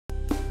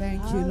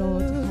Thank you,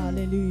 Lord.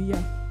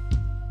 Hallelujah.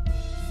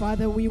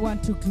 Father, we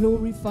want to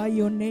glorify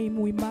your name.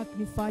 We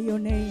magnify your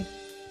name.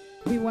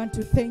 We want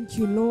to thank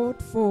you,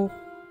 Lord, for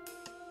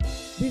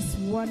this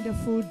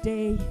wonderful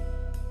day.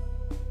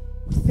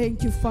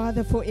 Thank you,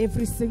 Father, for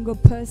every single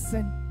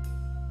person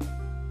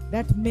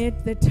that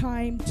made the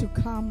time to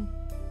come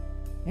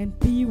and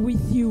be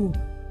with you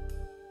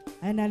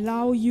and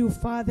allow you,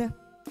 Father,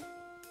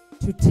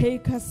 to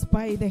take us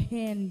by the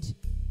hand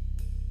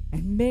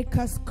and make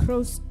us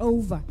cross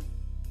over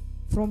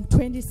from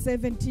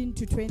 2017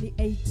 to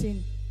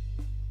 2018.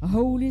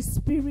 Holy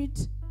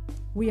Spirit,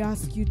 we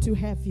ask you to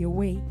have your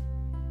way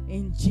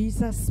in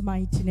Jesus'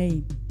 mighty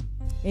name.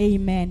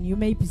 Amen. You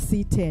may be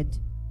seated.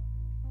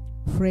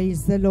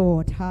 Praise the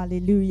Lord.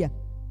 Hallelujah.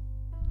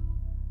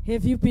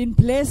 Have you been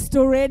blessed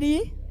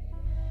already?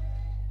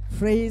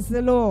 Praise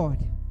the Lord.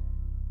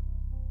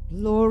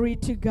 Glory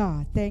to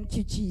God. Thank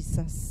you,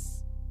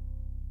 Jesus.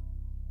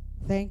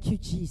 Thank you,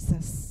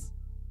 Jesus.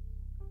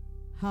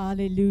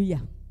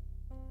 Hallelujah.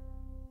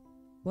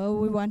 Well,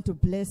 we want to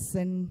bless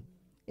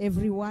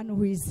everyone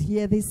who is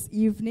here this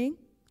evening.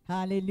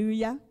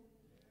 Hallelujah.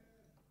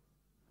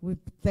 We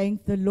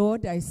thank the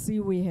Lord. I see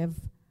we have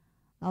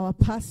our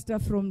pastor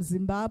from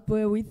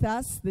Zimbabwe with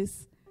us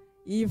this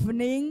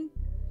evening.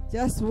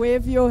 Just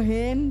wave your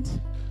hand.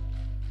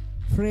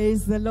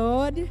 Praise the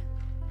Lord.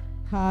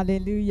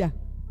 Hallelujah.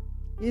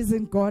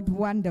 Isn't God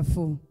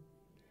wonderful?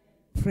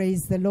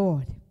 Praise the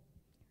Lord.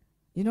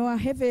 You know, I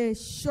have a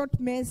short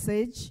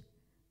message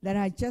that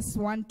I just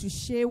want to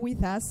share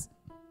with us.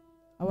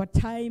 Our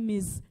time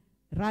is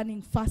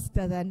running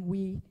faster than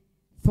we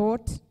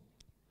thought,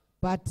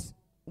 but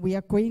we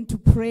are going to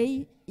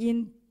pray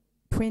in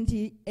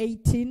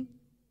 2018.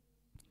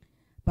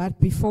 But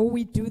before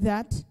we do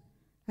that,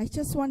 I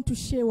just want to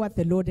share what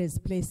the Lord has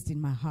placed in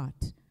my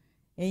heart.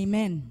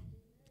 Amen.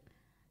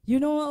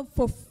 You know,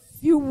 for a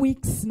few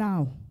weeks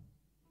now,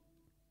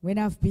 when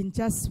I've been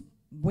just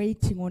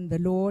waiting on the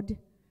Lord,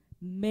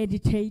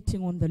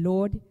 meditating on the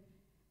Lord,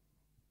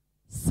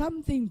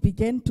 something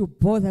began to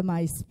bother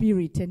my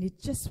spirit, and it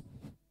just,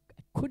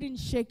 I couldn't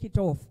shake it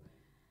off.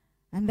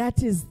 And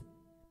that is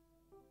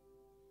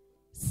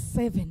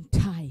 7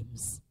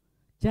 times.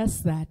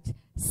 Just that,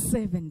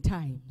 7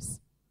 times.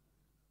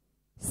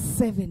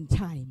 7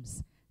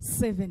 times.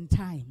 7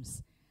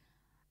 times.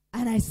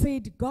 And I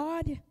said,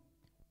 God,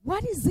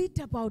 what is it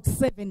about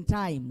 7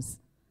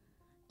 times?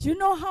 Do you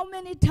know how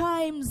many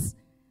times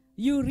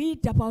you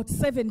read about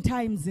 7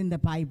 times in the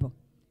Bible?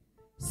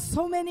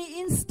 So many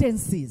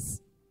instances.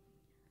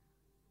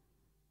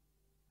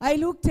 I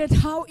looked at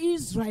how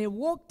Israel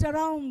walked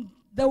around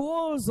the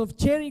walls of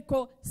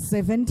Jericho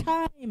 7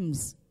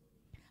 times.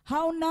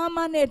 How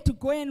Naaman had to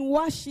go and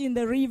wash in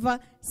the river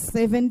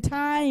 7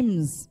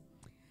 times.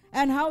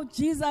 And how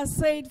Jesus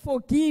said,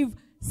 forgive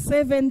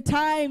 7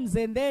 times,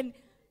 and then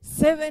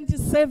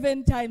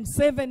 77 times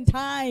 7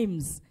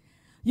 times.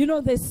 You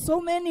know, there's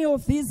so many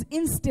of these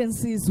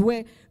instances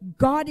where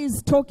God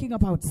is talking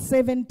about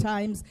 7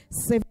 times,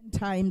 7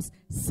 times,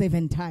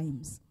 7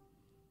 times.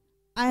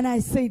 And I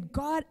said,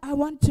 God, I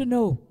want to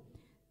know,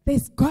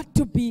 there's got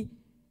to be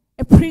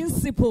a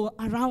principle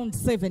around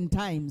 7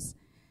 times.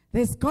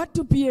 There's got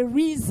to be a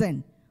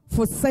reason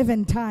for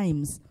 7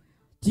 times.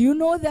 Do you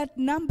know that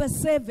number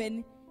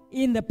 7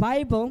 in the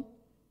Bible,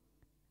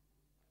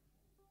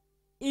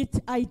 it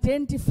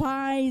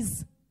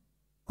identifies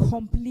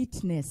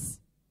completeness.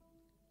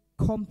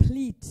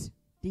 Complete,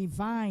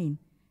 divine,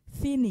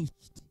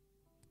 finished,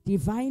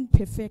 divine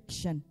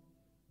perfection,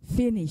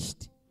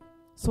 finished.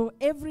 So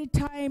every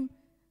time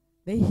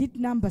they hit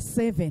number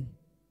 7,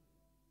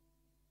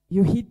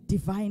 you hit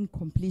divine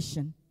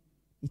completion.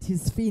 It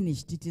is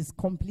finished, it is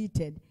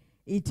completed,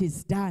 it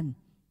is done.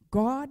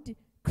 God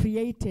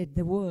created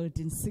the world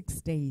in 6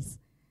 days.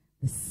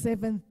 The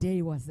 7th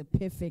day was a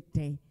perfect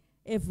day.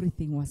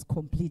 Everything was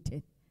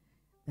completed.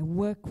 The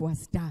work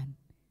was done.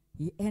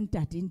 He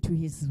entered into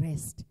his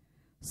rest.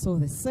 So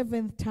the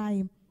 7th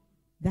time,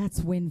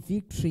 that's when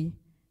victory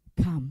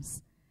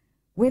comes.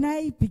 When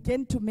I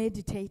began to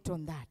meditate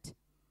on that,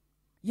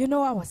 you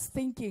know, I was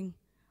thinking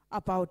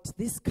about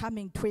this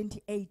coming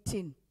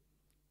 2018.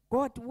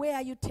 God, where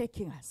are you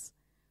taking us?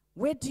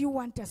 Where do you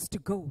want us to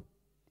go?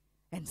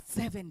 And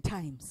 7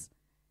 times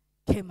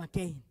came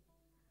again.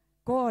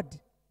 God,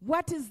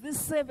 what is this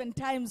 7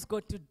 times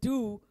got to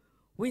do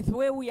with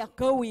where we are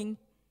going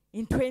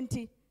in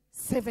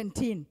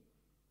 2017?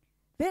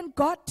 Then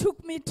God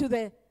took me to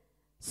the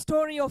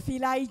story of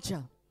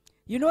Elijah.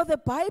 You know, the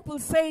Bible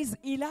says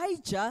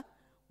Elijah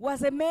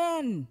was a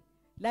man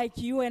like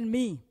you and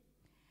me.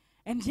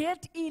 And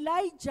yet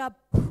Elijah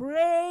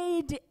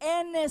prayed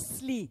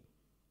earnestly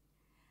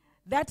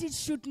that it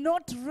should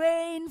not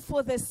rain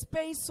for the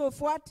space of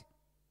what?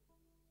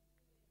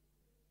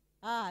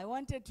 I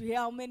wanted to hear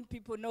how many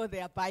people know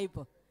their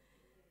Bible.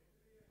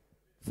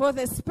 For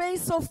the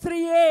space of 3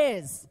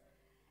 years.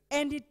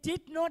 And it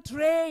did not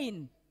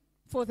rain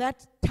for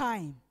that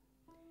time.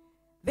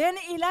 Then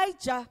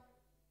Elijah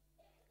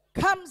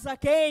comes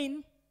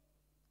again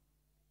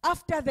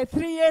after the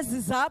 3 years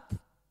is up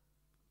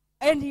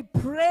And he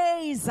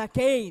prays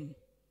again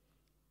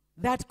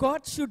that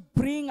God should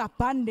bring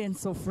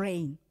abundance of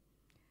rain.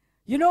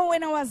 You know,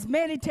 when I was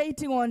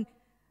meditating on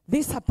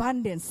this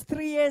abundance,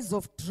 3 years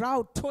of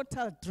drought,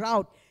 total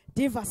drought,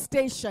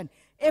 devastation,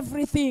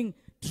 everything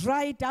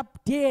dried up,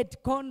 dead,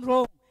 gone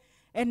wrong.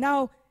 And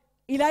now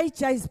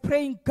Elijah is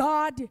praying,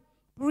 God,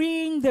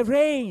 bring the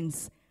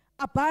rains,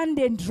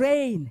 abundant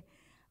rain.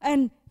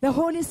 And the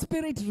Holy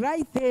Spirit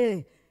right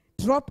there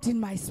dropped in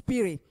my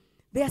spirit.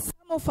 There are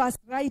some of us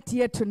right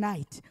here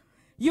tonight.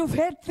 You've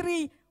had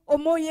 3 or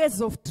more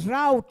years of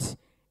drought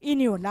in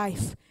your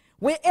life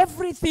where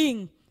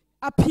everything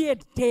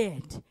appeared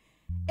dead.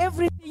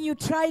 Everything you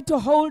tried to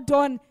hold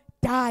on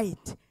died.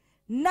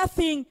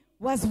 Nothing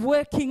was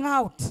working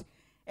out.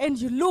 And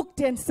you looked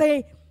and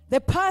say,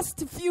 the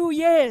past few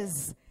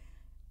years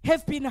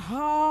have been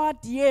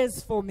hard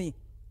years for me.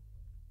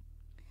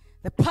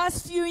 The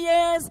past few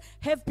years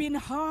have been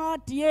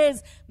hard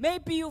years.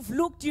 Maybe you've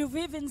looked, you've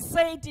even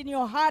said in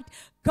your heart,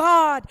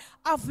 God,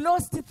 I've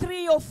lost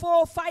 3 or 4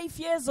 or 5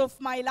 years of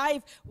my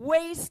life,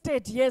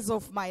 wasted years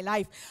of my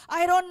life.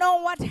 I don't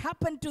know what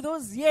happened to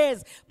those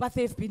years, but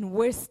they've been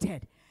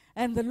wasted.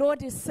 And the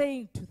Lord is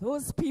saying to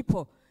those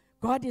people,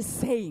 God is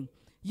saying,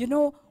 you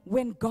know,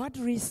 when God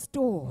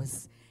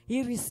restores,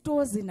 He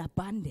restores in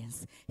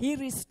abundance. He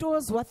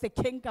restores what the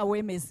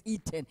cankerworm has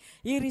eaten.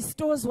 He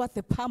restores what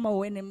the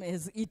palmerworm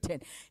has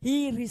eaten.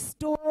 He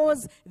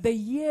restores the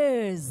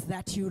years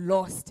that you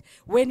lost.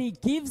 When He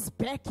gives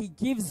back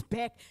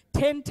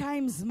 10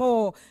 times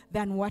more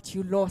than what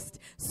you lost.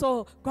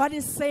 So God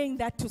is saying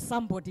that to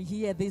somebody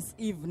here this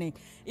evening.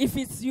 If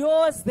it's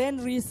yours,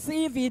 then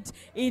receive it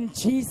in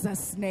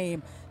Jesus'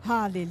 name.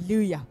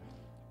 Hallelujah.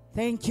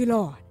 Thank you,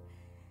 Lord.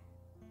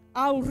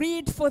 I'll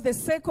read for the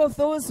sake of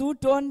those who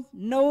don't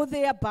know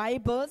their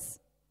Bibles.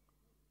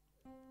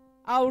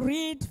 I'll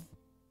read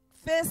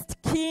 1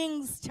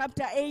 Kings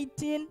chapter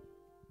 18.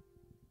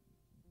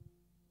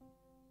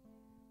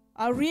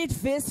 I'll read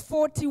verse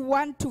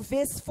 41 to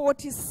verse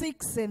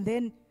 46, and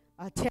then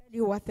I'll tell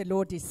you what the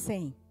Lord is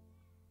saying.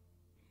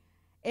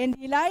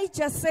 And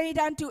Elijah said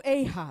unto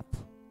Ahab,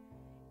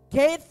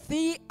 get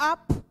thee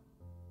up,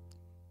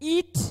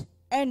 eat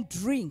and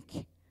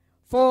drink,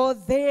 for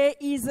there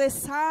is a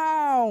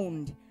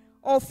sound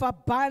of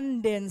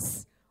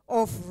abundance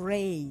of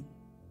rain.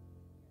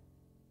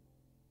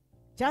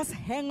 Just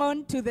hang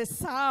on to the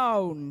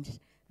sound.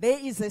 There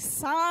is a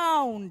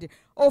sound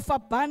of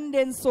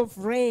abundance of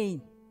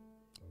rain.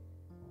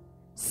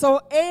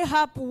 So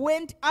Ahab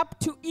went up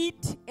to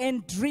eat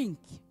and drink.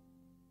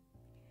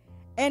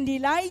 And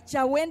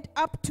Elijah went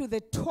up to the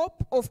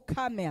top of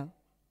Carmel.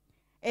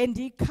 And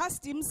he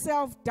cast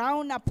himself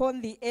down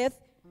upon the earth,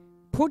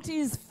 put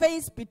his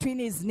face between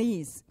his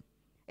knees.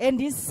 And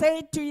he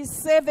said to his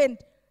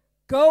servant,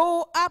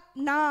 go up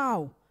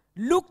now,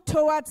 look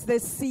towards the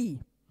sea.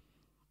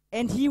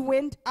 And he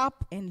went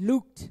up and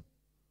looked.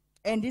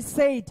 And he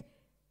said,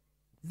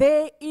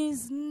 there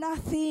is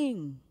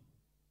nothing.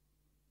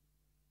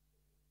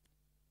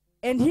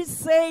 And he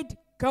said,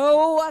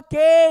 go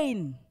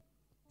again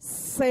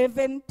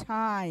 7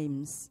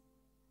 times.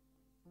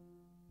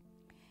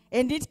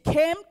 And it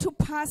came to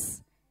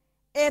pass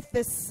at the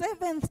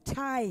 7th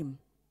time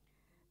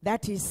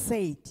that he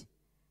said,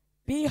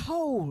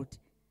 behold,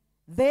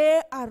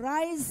 there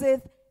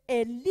ariseth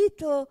a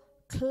little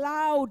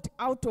cloud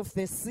out of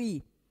the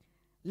sea,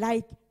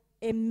 like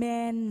a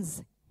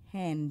man's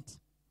hand.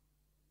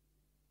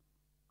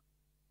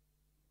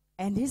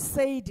 And he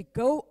said,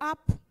 go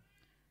up,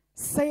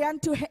 say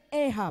unto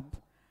Ahab,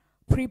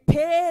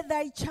 prepare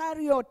thy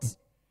chariot,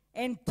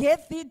 and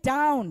get thee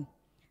down,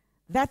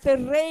 that the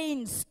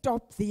rain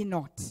stop thee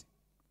not.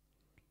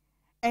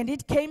 And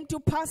it came to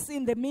pass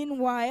in the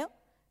meanwhile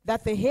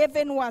that the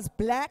heaven was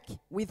black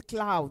with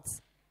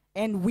clouds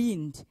and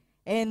wind,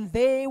 and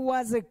there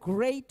was a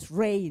great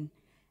rain.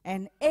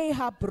 And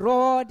Ahab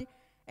rode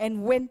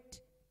and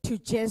went to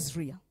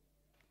Jezreel.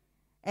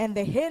 And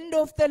the hand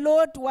of the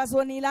Lord was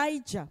on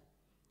Elijah,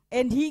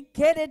 and he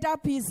gathered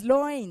up his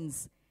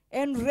loins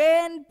and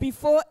ran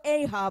before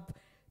Ahab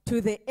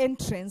to the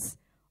entrance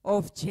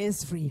of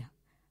Jezreel.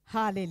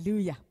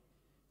 Hallelujah.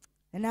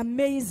 An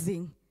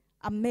amazing,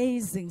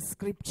 amazing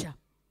scripture.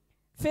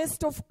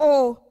 First of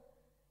all,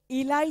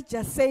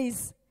 Elijah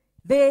says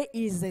there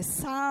is a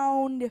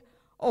sound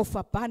of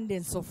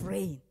abundance of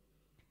rain.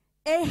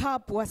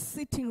 Ahab was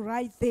sitting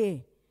right there.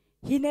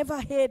 He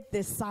never heard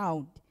the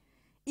sound.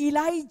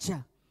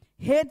 Elijah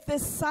heard the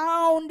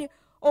sound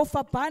of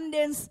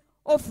abundance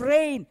of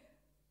rain.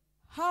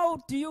 How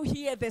do you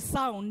hear the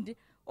sound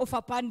of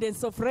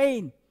abundance of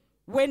rain?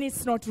 When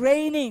it's not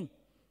raining,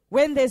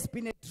 when there's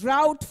been a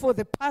drought for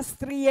the past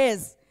 3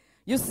 years.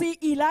 You see,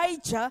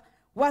 Elijah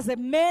was a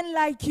man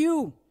like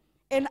you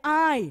and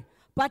I,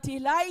 but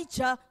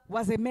Elijah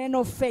was a man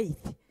of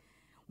faith.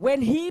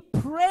 When he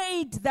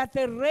prayed that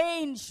the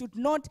rain should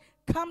not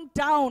come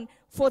down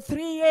for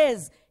 3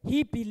 years,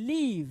 he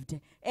believed,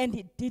 and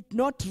it did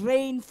not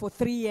rain for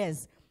 3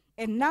 years.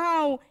 And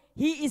now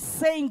he is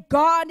saying,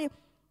 God,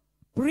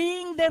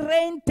 bring the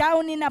rain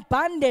down in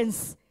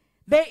abundance.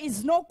 There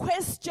is no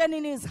question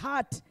in his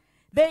heart.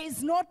 There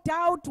is no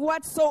doubt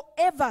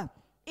whatsoever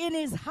in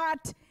his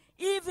heart.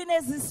 Even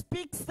as he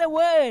speaks the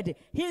word,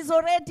 he's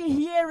already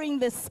hearing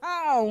the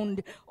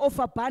sound of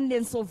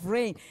abundance of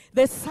rain.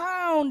 The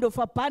sound of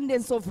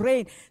abundance of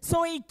rain.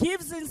 So he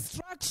gives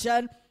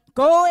instruction,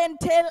 go and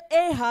tell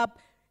Ahab,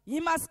 he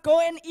must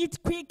go and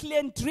eat quickly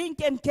and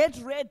drink and get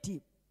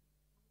ready,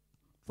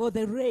 for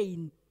the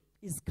rain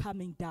is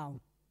coming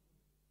down.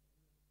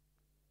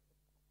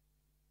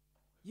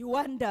 You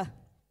wonder,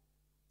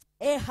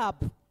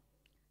 Ahab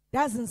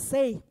doesn't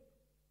say,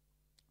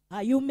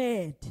 are you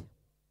mad?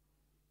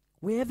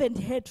 We haven't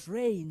had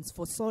rains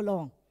for so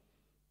long.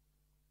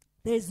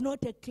 There's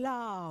not a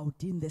cloud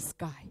in the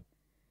sky.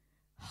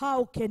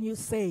 How can you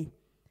say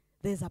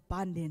there's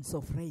abundance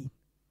of rain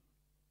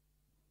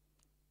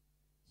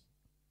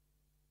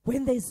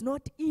when there's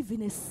not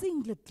even a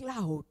single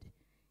cloud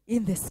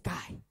in the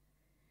sky?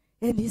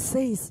 And he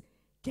says,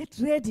 get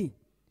ready,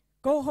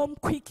 go home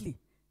quickly.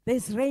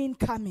 There's rain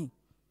coming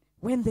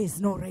when there's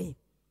no rain.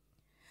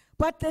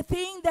 But the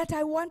thing that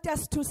I want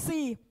us to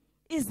see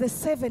is the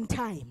 7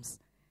 times.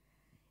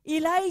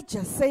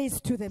 Elijah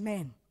says to the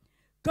man,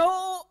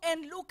 go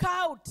and look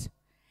out.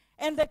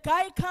 And the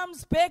guy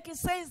comes back, he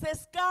says, the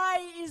sky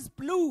is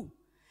blue.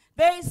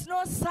 There is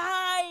no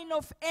sign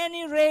of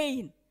any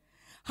rain.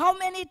 How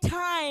many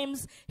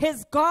times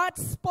has God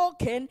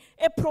spoken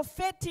a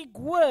prophetic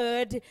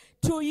word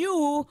to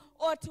you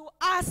or to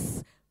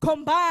us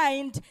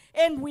combined,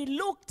 and we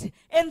looked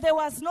and there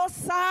was no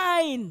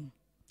sign?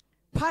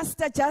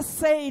 Pastor just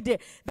said there's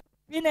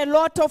been a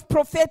lot of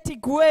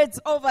prophetic words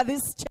over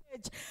this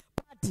church,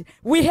 but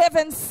we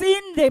haven't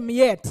seen them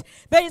yet.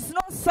 There is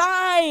no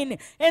sign.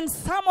 And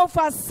some of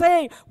us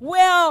say,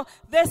 well,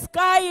 the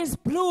sky is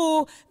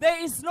blue.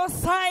 There is no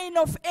sign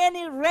of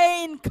any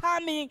rain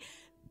coming.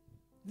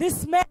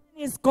 This man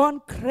is gone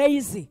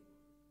crazy.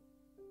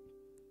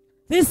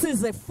 This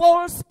is a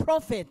false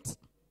prophet.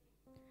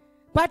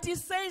 But he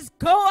says,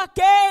 go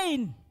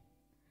again.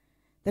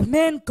 The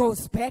man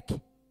goes back.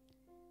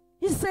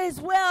 He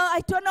says, well,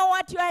 I don't know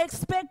what you are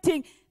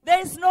expecting. There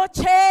is no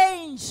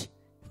change.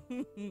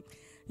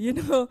 You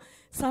know,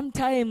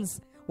 sometimes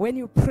when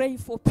you pray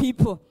for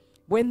people,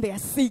 when they are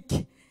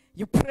sick,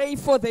 you pray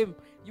for them,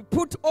 you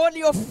put all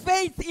your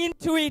faith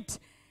into it,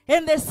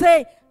 and they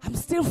say, I'm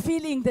still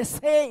feeling the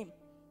same.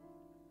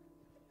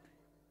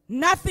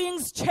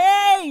 Nothing's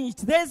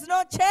changed. There's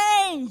no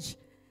change.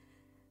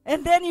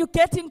 And then you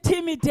get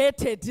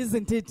intimidated,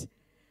 isn't it?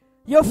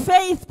 Your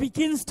faith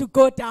begins to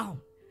go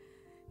down.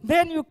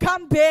 Then you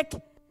come back,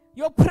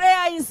 your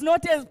prayer is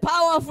not as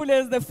powerful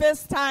as the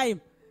first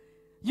time.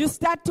 You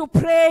start to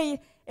pray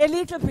a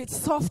little bit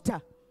softer.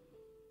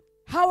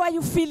 How are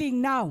you feeling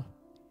now?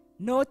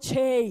 No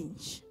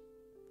change.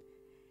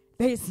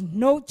 There is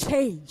no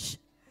change.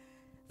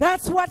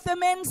 That's what the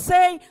men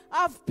say.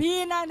 I've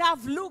been and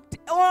I've looked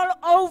all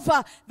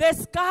over. The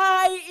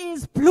sky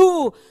is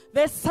blue.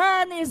 The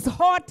sun is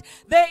hot.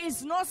 There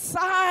is no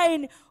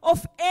sign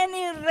of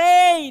any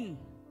rain.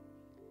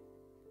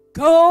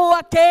 Go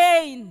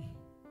again.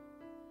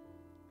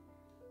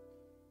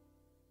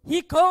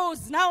 He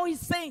goes. Now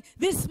he's saying,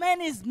 this man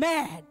is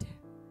mad.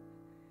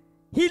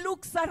 He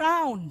looks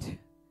around.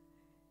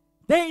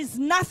 There is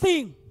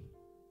nothing.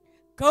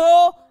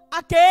 Go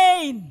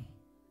again.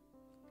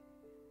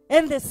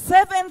 And the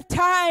 7th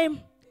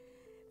time,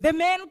 the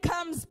man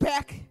comes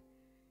back.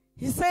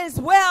 He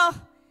says, well,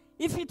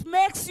 if it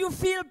makes you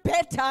feel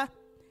better,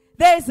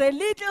 there's a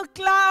little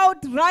cloud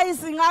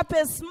rising up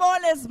as small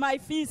as my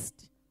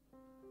fist.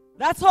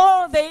 That's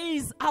all there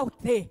is out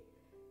there.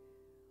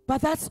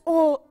 But that's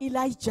all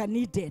Elijah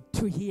needed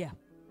to hear.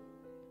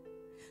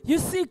 You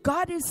see,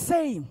 God is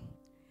saying,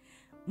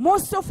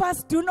 most of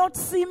us do not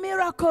see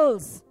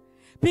miracles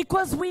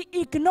because we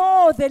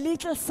ignore the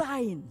little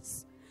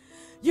signs.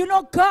 You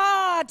know,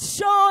 God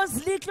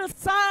shows little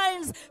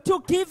signs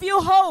to give you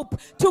hope,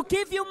 to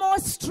give you more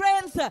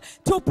strength,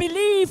 to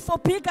believe for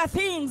bigger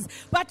things.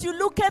 But you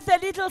look at the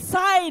little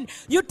sign,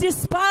 you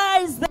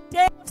despise the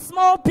day of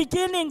small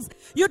beginnings.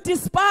 You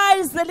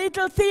despise the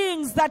little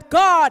things that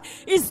God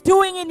is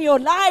doing in your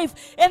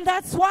life. And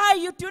that's why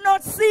you do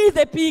not see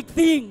the big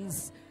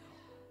things.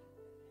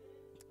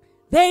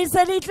 There is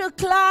a little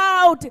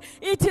cloud.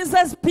 It is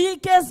as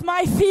big as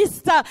my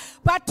fist.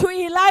 But to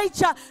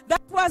Elijah,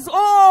 that was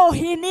all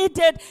he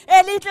needed.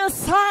 A little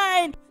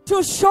sign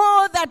to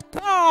show that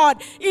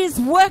God is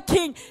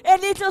working. A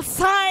little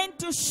sign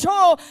to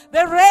show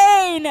the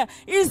rain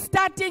is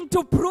starting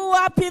to brew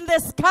up in the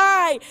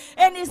sky.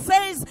 And he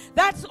says,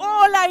 that's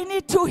all I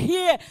need to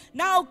hear.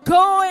 Now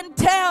go and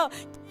tell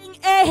King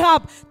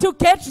Ahab to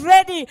get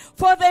ready,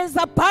 for there is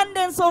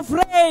abundance of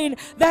rain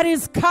that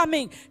is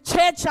coming.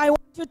 Church, I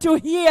want you to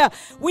hear,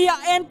 we are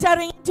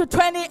entering into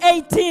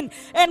 2018,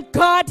 and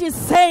God is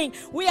saying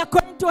we are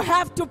going to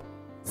have to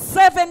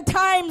 7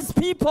 times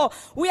people.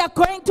 We are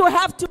going to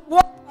have to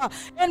walk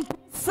and be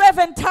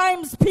 7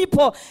 times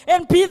people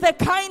and be the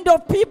kind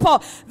of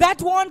people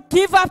that won't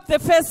give up the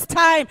first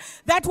time,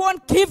 that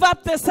won't give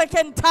up the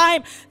second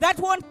time, that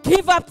won't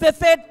give up the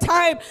third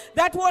time,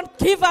 that won't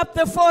give up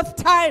the fourth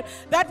time,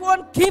 that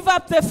won't give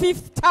up the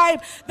fifth time,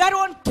 that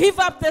won't give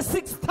up the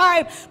sixth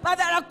time, but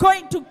that are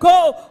going to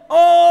go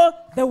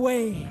all the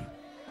way.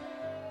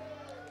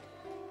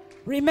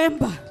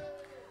 Remember,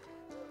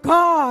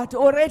 God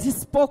already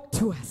spoke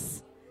to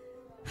us,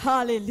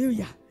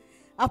 hallelujah,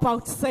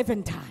 about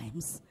 7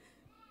 times.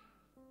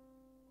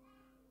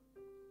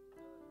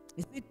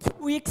 Is it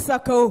 2 weeks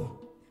ago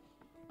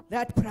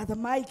that Brother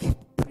Mike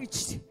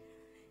preached,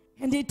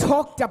 and he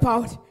talked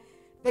about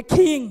the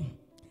king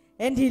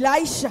and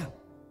Elisha.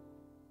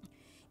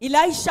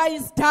 Elisha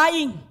is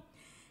dying,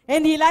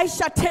 and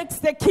Elisha takes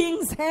the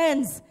king's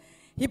hands.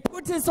 He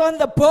puts it on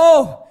the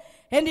bow,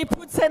 and he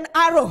puts an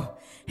arrow,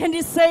 and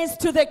he says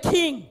to the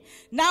king,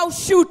 now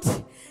shoot.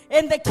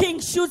 And the king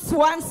shoots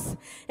once,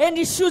 and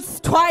he shoots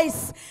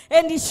twice,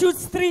 and he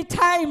shoots 3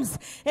 times,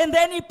 and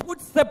then he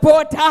puts the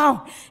bow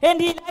down.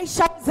 And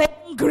Elisha is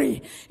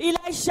angry.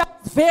 Elisha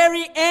is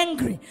very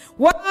angry.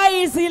 Why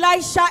is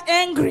Elisha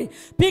angry?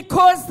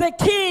 Because the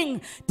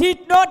king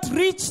did not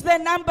reach the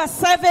number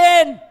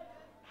 7.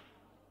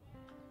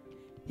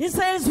 He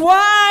says,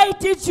 why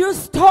did you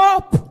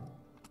stop?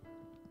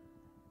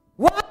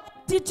 Why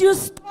did you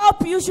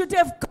stop? You should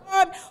have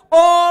gone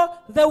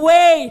all the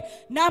way.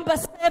 Number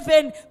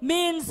 7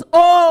 means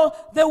all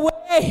the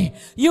way.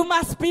 You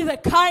must be the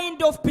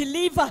kind of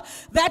believer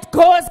that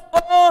goes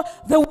all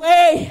the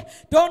way.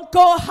 Don't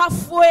go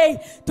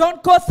halfway.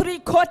 Don't go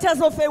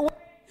 3/4 of a way.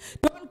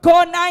 Don't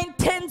go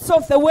 9/10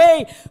 of the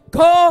way.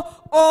 Go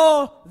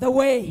all the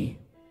way.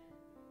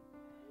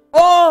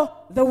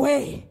 All the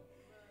way.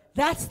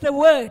 That's the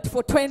word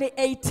for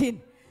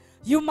 2018.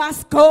 You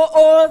must go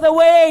all the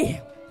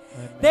way.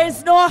 Amen.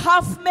 There's no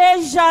half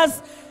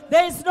measures.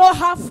 There's no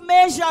half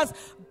measures.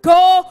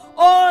 Go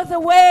all the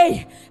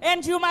way.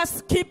 And you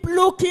must keep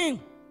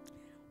looking.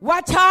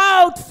 Watch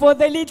out for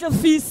the little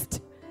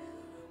feast.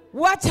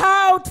 Watch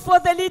out for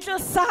the little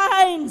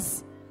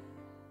signs.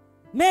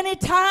 Many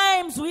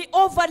times we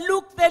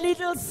overlook the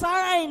little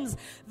signs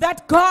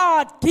that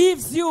God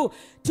gives you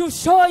to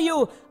show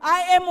you,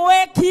 I am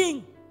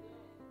working.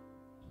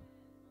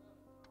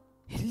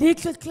 A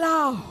little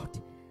cloud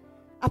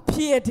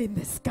appeared in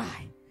the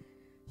sky.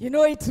 You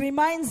know, it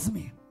reminds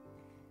me,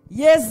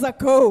 years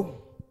ago,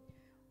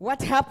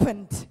 what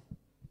happened.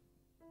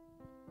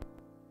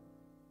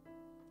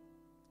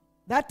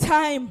 That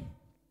time,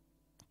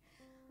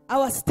 I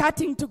was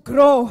starting to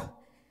grow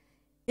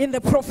in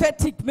the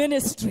prophetic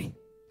ministry.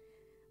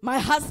 My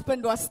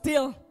husband was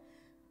still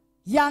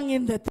young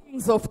in the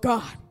things of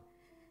God.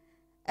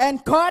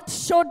 And God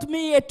showed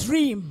me a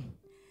dream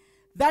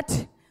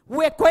that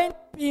we're going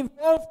to be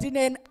involved in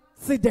an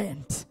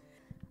accident.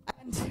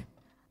 And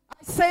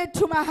I said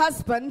to my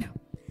husband,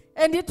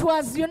 and it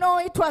was, you know,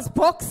 it was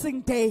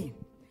Boxing Day.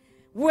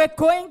 We're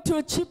going to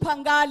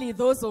Chipangali,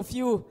 those of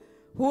you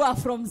who are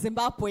from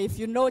Zimbabwe, if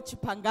you know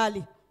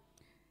Chipangali.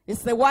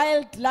 It's the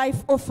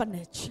wildlife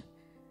orphanage.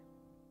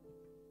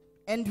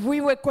 And we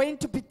were going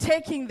to be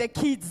taking the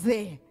kids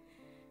there.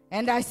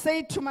 And I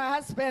said to my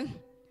husband,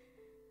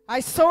 I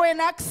saw an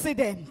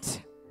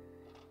accident.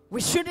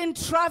 We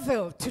shouldn't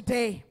travel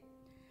today.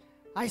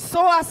 I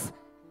saw us,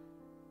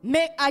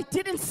 I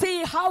didn't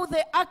see how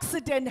the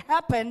accident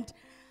happened,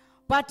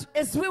 but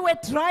as we were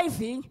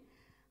driving,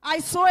 I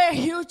saw a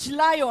huge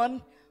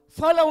lion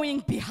following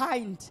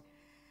behind.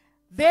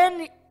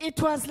 Then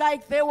it was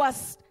like there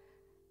was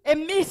a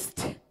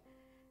mist.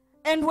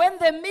 And when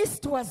the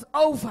mist was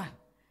over,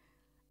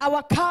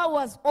 our car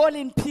was all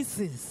in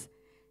pieces,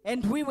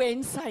 and we were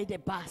inside a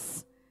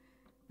bus.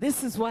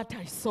 This is what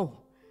I saw.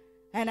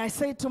 And I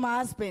said to my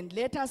husband,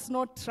 let us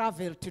not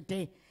travel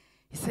today.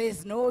 He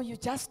says, no, you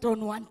just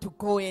don't want to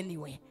go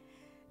anywhere.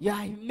 You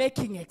are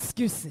making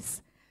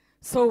excuses.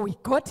 So we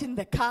got in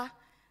the car.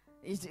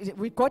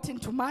 We got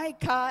into my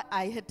car.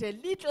 I had a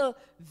little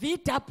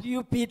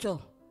VW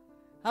Beetle.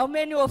 How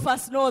many of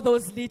us know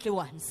those little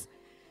ones?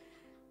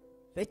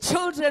 The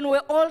children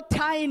were all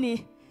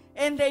tiny,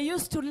 and they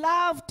used to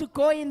love to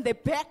go in the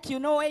back, you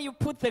know, where you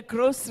put the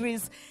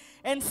groceries,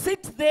 and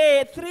sit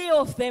there, 3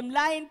 of them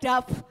lined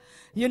up,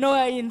 you know,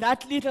 in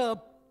that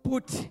little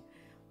boot.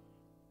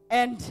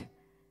 And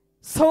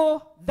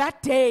so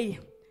that day,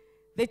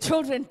 the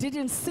children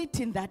didn't sit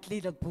in that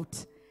little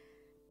boot.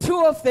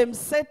 2 of them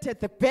sat at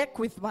the back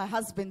with my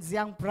husband's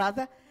young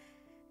brother,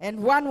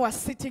 and 1 was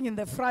sitting in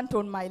the front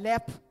on my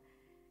lap,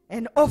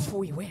 and off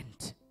we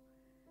went.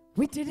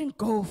 We didn't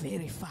go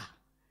very far.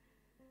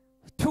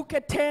 We took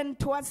a turn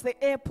towards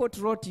the airport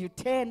road,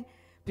 U-turn,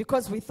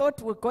 because we thought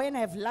we were going to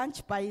have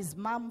lunch by his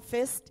mom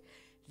first,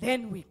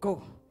 then we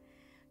go.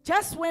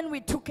 Just when we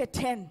took a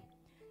turn,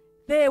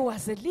 there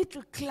was a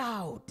little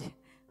cloud.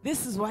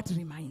 This is what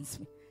reminds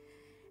me.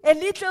 A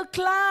little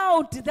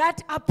cloud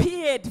that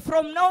appeared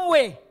from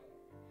nowhere.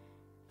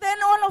 Then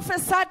all of a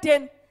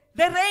sudden,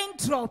 the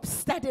raindrops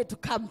started to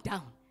come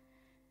down.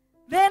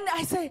 Then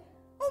I say,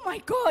 oh my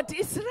God,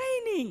 it's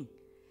raining.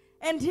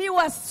 And he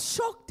was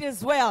shocked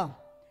as well.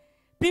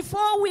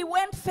 Before we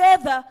went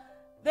further,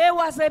 there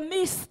was a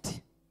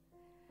mist.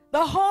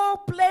 The whole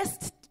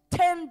place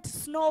turned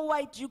snow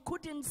white. You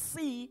couldn't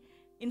see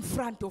in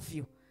front of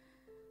you.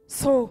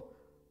 So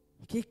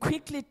he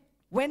quickly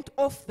went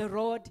off the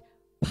road,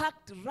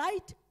 parked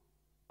right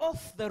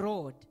off the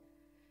road,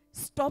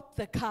 stopped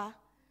the car.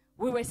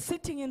 We were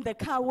sitting in the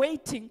car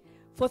waiting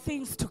for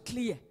things to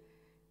clear.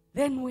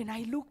 Then when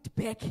I looked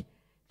back,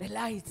 the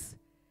lights,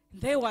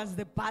 there was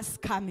the bus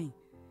coming.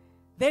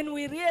 Then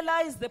we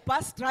realized the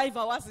bus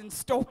driver wasn't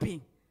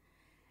stopping.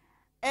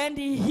 And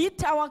he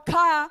hit our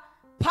car,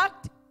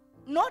 parked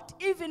not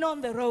even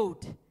on the road.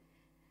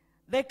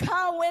 The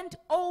car went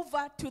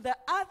over to the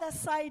other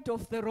side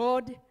of the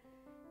road,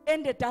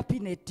 ended up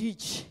in a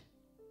ditch.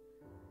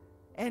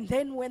 And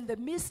then when the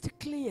mist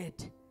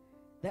cleared,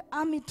 the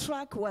army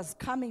truck was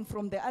coming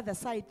from the other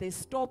side. They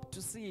stopped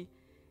to see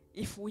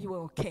if we were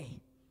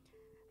okay.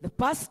 The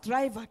bus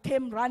driver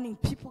came running.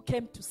 People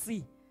came to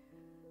see.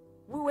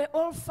 We were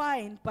all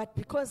fine, but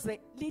because the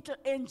little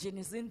engine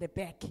is in the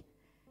back,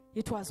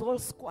 it was all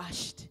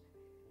squashed.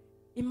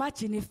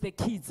 Imagine if the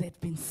kids had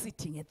been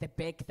sitting at the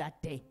back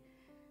that day.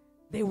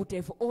 They would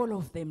have all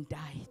of them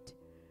died.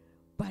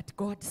 But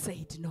God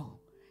said no.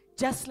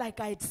 Just like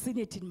I had seen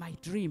it in my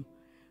dream.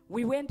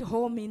 We went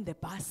home in the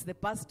bus. The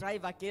bus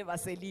driver gave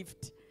us a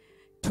lift,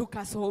 took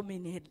us home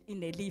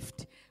in a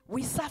lift.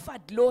 We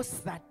suffered loss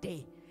that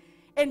day.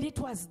 And it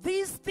was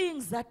these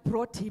things that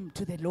brought him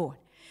to the Lord.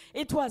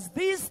 It was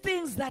these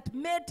things that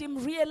made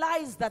him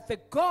realize that the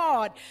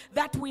God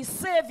that we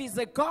serve is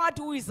a God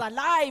who is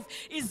alive,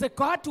 is a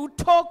God who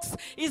talks,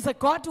 is a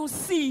God who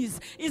sees,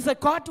 is a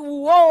God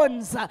who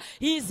warns,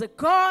 he is a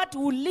God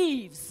who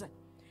lives.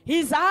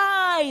 His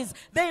eyes,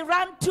 they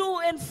run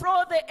to and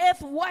fro the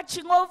earth,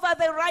 watching over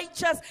the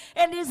righteous,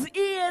 and his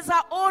ears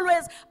are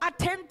always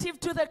attentive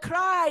to the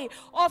cry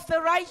of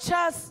the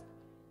righteous.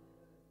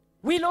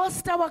 We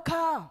lost our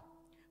car,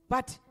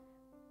 but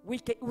we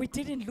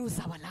didn't lose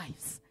our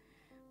lives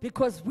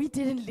because we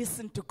didn't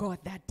listen to God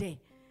that day.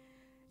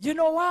 You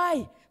know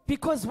why?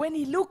 Because when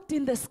he looked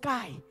in the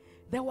sky,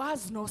 there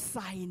was no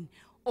sign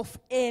of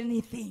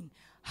anything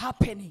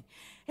happening.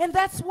 And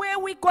that's where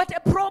we got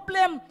a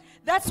problem.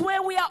 That's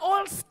where we are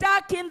all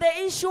stuck in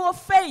the issue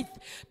of faith,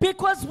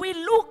 because we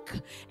look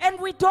and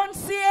we don't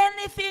see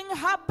anything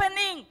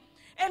happening.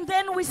 And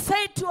then we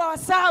say to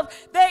ourselves,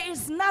 there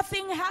is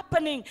nothing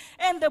happening.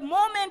 And the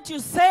moment you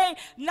say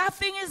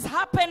nothing is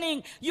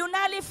happening, you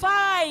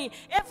nullify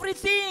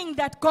everything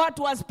that God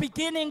was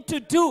beginning to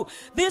do.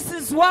 This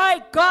is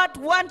why God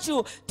wants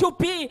you to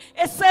be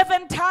a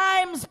 7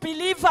 times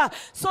believer,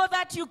 so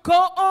that you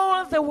go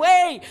all the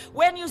way.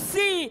 When you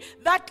see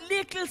that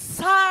little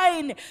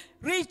sign,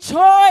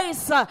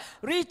 rejoice,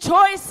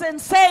 rejoice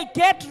and say,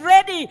 get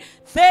ready.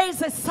 There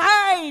is a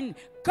sign.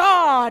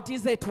 God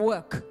is at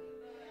work.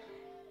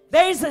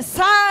 There is a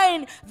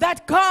sign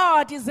that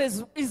God is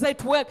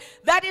at work.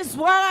 That is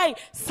why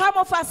some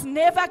of us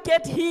never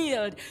get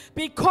healed,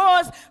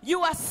 because you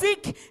are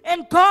sick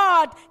and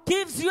God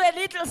gives you a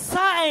little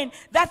sign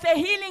that the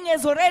healing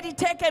has already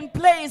taken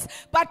place.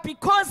 But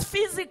because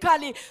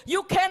physically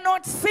you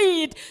cannot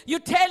see it, you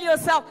tell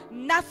yourself,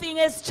 nothing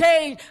has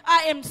changed.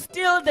 I am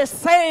still the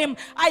same.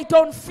 I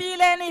don't feel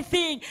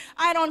anything.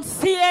 I don't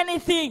see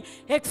anything.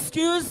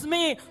 Excuse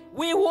me.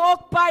 We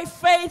walk by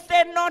faith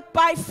and not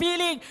by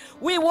feeling.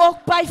 We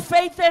walk by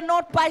faith and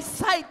not by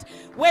sight.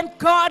 When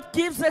God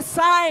gives a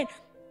sign,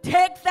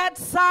 take that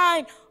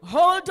sign,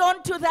 hold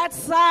on to that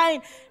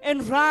sign,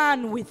 and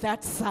run with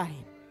that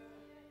sign.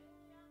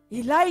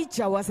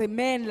 Elijah was a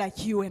man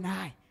like you and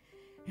I.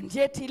 And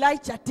yet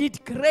Elijah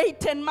did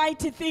great and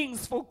mighty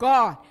things for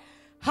God.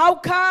 How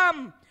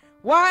come?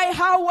 Why?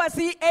 How was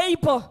he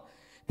able?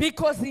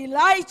 Because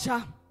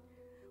Elijah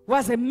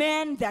was a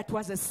man that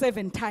was a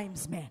 7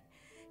 times man.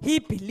 He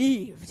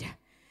believed.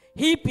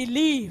 He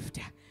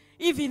believed.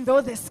 Even though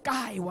the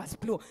sky was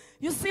blue.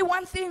 You see,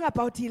 one thing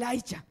about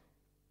Elijah.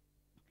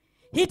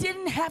 He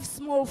didn't have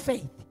small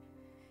faith.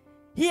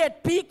 He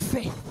had big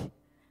faith.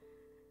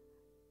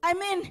 I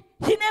mean,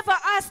 he never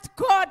asked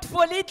God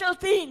for little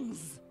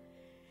things.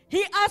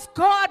 He asked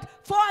God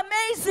for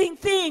amazing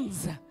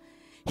things.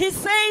 He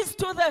says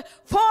to the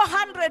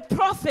 400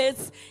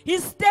 prophets,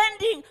 he's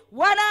standing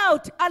one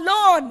out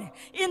alone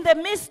in the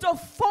midst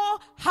of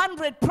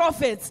 400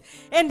 prophets.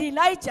 And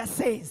Elijah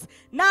says,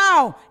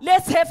 now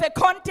let's have a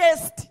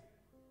contest.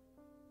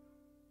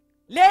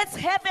 Let's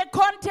have a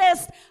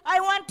contest.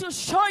 I want to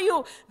show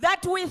you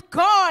that with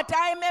God,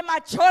 I am a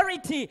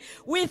majority.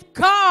 With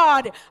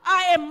God,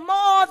 I am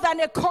more than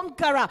a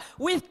conqueror.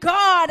 With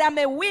God, I'm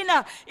a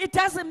winner. It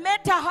doesn't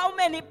matter how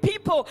many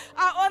people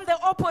are on the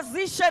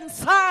opposition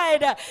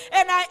side and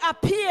I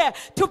appear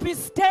to be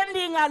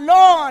standing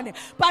alone.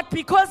 But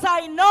because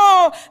I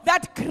know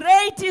that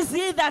great is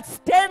He that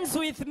stands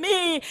with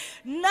me,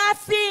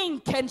 nothing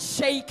can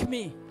shake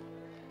me.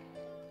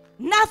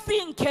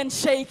 Nothing can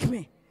shake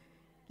me.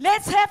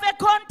 Let's have a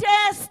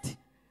contest.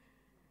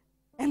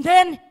 And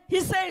then he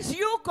says,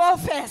 you go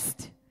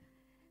first.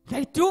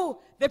 They do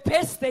the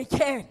best they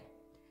can.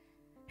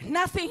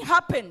 Nothing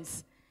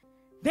happens.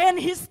 Then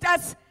he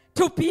starts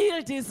to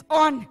build his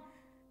own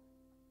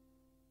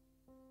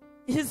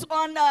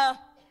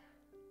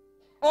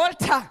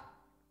altar.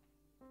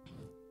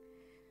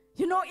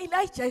 You know,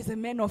 Elijah is a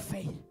man of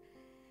faith.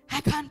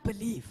 I can't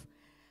believe.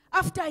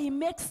 After he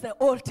makes the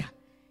altar,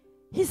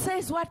 he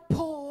says, what?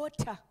 Pour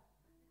water.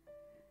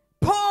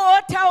 Pour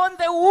water on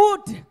the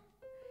wood.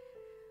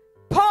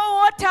 Pour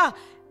water.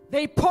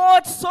 They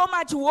poured so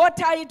much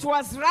water, it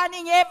was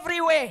running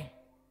everywhere.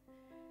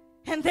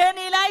 And then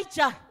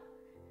Elijah,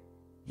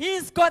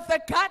 he's got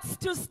the guts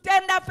to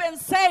stand up and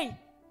say,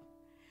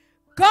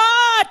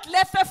 God,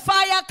 let the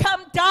fire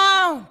come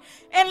down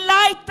and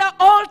light the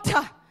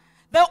altar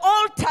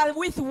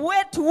with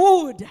wet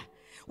wood,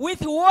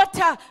 with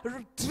water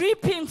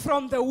dripping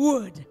from the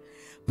wood.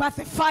 But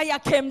the fire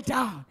came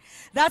down.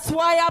 That's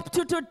why up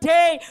to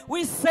today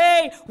we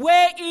say,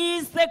 where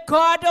is the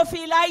God of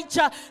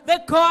Elijah,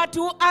 the God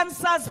who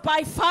answers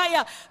by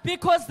fire?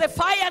 Because the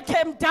fire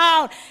came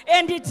down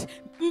and it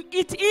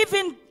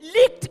even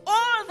licked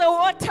all the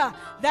water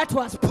that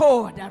was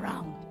poured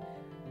around.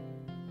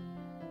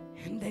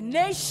 And the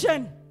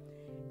nation,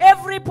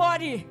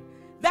 everybody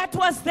that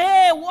was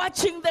there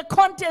watching the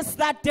contest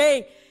that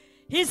day,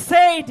 he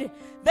said,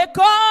 the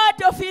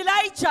God of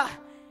Elijah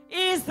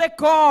is the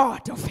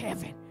God of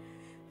heaven.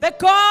 The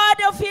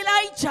God of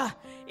Elijah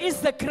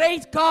is the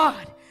great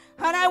God.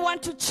 And I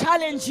want to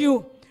challenge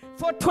you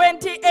for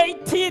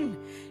 2018.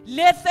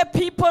 Let the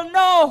people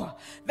know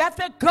that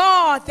the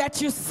God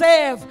that you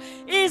serve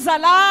is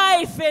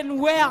alive and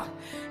well.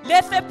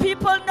 Let the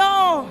people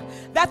know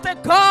that the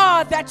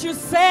God that you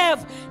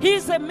serve,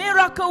 He's a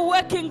miracle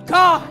working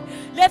God.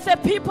 Let the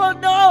people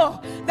know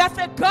that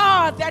the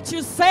God that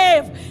you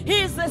serve,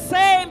 He is the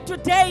same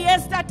today,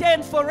 yesterday,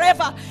 and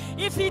forever.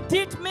 If He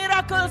did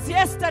miracles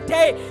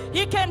yesterday,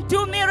 He can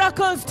do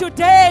miracles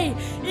today.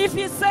 If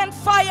He sent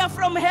fire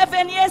from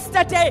heaven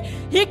yesterday,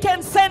 He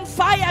can send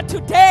fire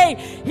today.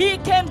 He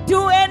can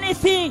do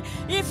anything.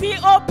 If He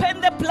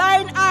opened the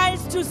blind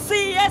eyes to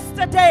see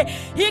yesterday,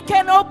 He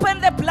can open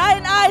the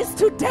blind eyes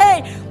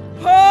today.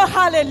 Oh,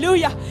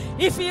 hallelujah.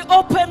 If He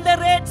opened the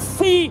Red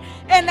Sea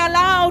and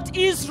allowed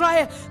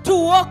Israel to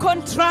walk on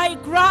dry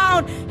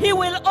ground, He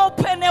will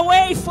open a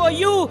way for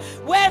you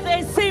where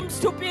there seems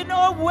to be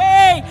no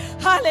way.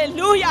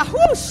 Hallelujah.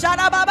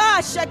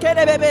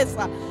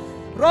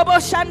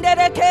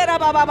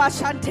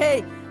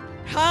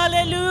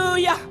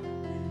 Hallelujah.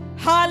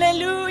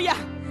 Hallelujah.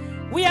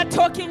 We are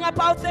talking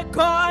about the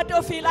God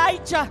of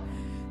Elijah,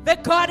 the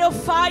God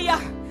of fire,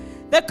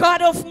 the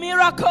God of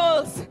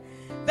miracles,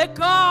 the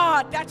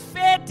God that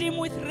fed him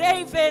with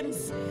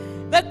ravens,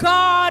 the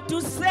God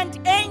who sent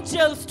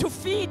angels to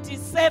feed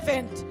his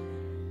servant.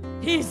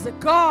 He's a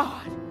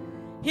God.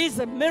 He's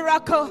a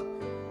miracle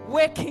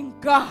working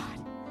God.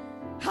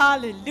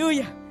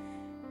 Hallelujah.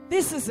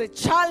 This is a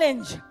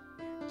challenge.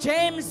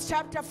 James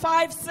chapter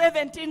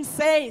 5:17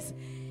 says,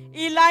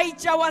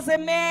 Elijah was a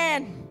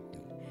man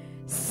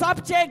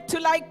subject to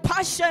like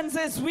passions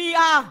as we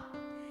are,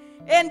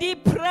 and he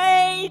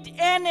prayed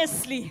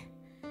earnestly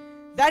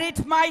that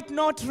it might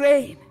not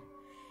rain.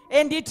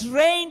 And it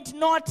rained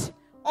not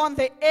on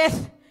the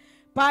earth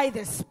by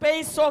the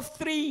space of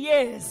 3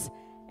 years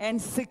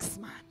and 6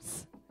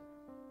 months.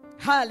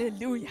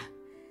 Hallelujah.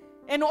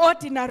 An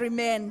ordinary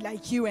man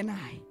like you and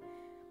I.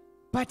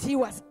 But he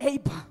was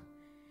able.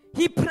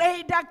 He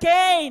prayed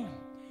again,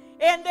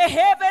 and the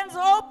heavens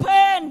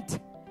opened,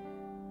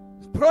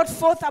 brought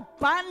forth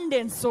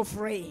abundance of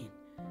rain.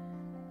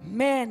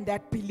 Man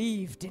that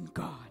believed in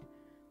God.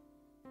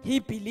 He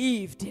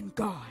believed in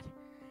God.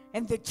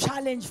 And the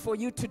challenge for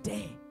you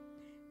today,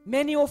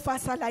 many of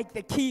us are like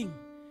the king.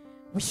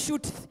 We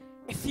shoot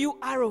a few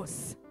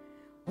arrows.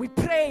 We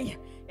pray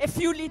a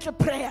few little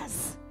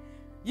prayers,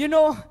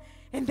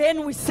 and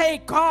then we say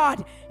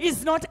God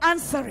is not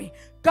answering.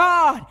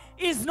 God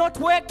is not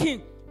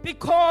working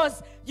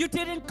because you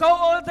didn't go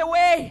all the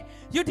way.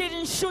 You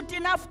didn't shoot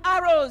enough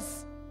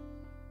arrows.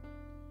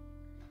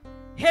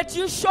 Had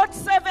you shot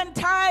 7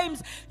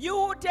 times, you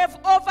would have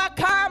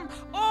overcome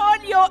all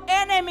your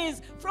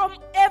enemies from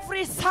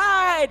every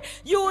side.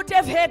 You would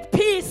have had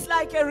peace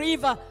like a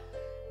river.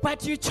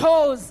 But you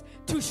chose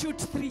to shoot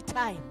 3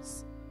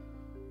 times.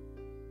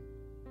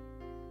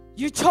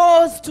 You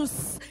chose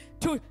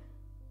to.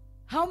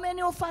 How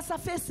many of us are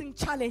facing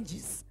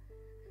challenges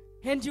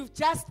and you've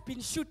just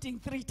been shooting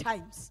 3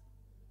 times?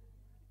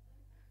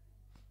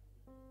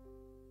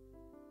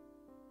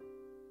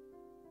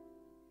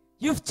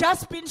 You've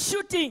just been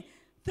shooting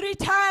 3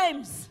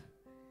 times.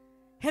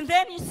 And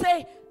then you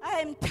say,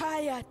 I am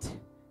tired.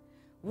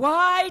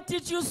 Why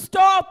did you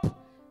stop?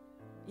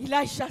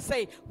 Elisha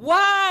said,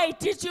 why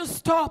did you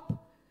stop?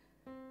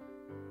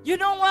 You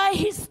know why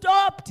he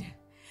stopped?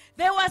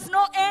 There was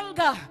no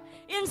anger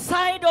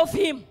inside of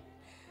him.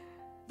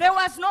 There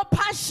was no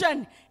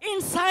passion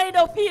inside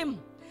of him.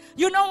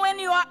 You know, when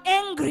you are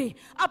angry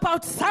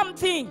about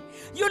something,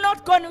 you're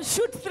not going to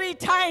shoot 3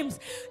 times.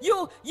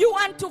 You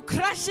want to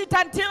crush it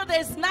until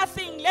there's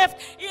nothing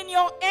left. In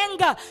your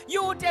anger,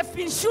 you would have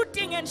been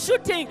shooting and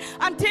shooting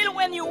until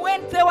when you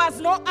went, there was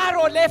no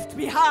arrow left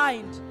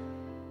behind.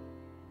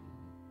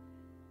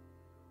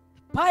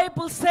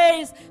 Bible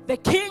says the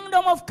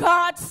kingdom of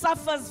God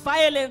suffers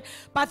violence,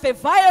 but the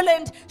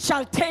violent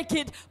shall take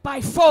it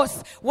by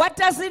force. What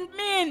does it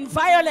mean,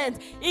 violence?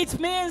 It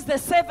means the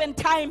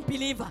 7-time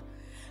believer.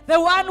 The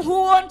one who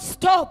won't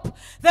stop.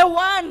 The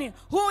one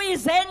who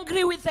is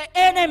angry with the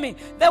enemy.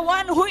 The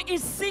one who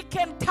is sick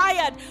and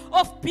tired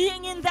of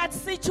being in that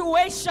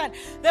situation.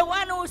 The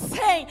one who's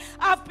saying,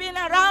 I've been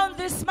around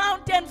this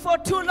mountain for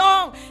too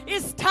long.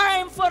 It's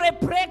time for a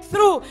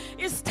breakthrough.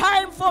 It's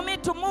time for me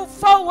to move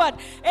forward.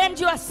 And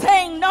you are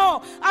saying,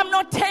 no, I'm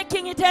not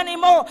taking it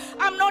anymore.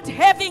 I'm not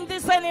having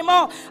this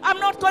anymore. I'm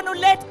not going to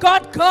let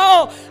God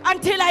go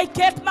until I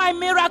get my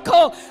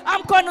miracle.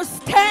 I'm going to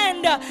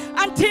stand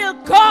until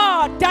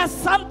God does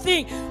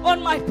something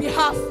on my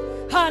behalf.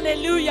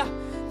 Hallelujah.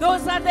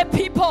 Those are the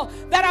people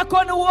that are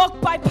going to walk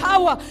by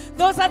power.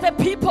 Those are the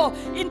people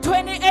in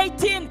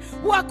 2018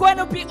 who are going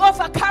to be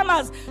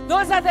overcomers.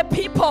 Those are the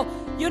people.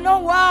 You know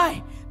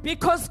why?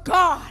 Because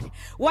God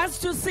wants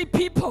to see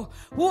people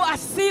who are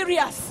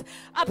serious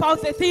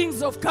about the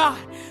things of God.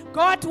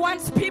 God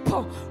wants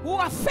people who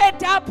are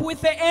fed up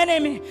with the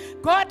enemy.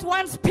 God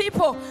wants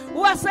people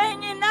who are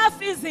saying enough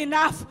is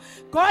enough.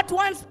 God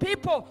wants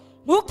people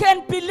who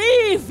can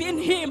believe in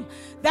him,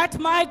 that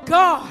my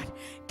God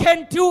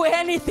can do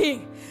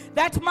anything,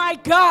 that my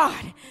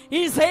God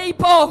is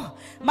able,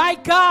 my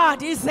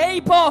God is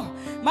able,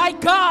 my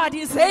God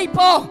is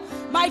able,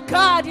 my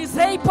God is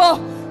able,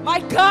 my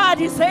God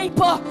is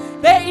able.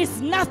 There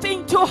is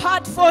nothing too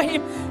hard for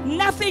him,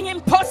 nothing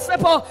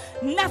impossible,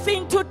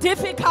 nothing too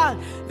difficult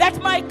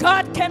that my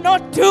God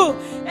cannot do.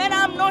 And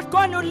I'm not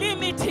going to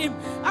limit him.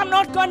 I'm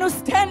not going to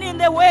stand in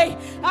the way.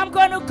 I'm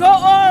going to go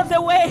all the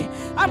way.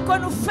 I'm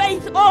going to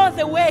faith all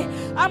the way.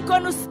 I'm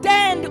going to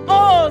stand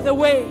all the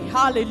way.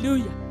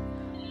 Hallelujah.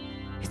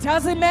 It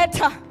doesn't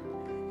matter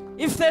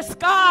if the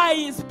sky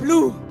is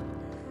blue.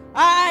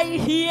 I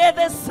hear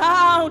the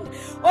sound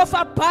of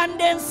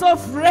abundance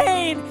of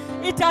rain.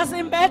 It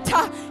doesn't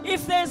matter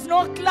if there's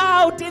no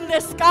cloud in the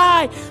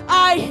sky.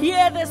 I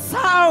hear the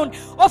sound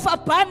of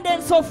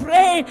abundance of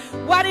rain.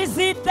 What is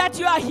it that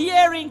you are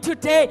hearing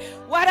today?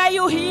 What are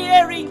you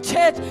hearing,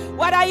 church?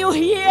 What are you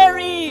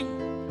hearing?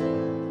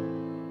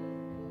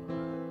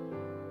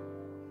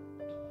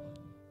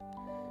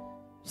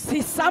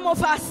 See, some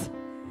of us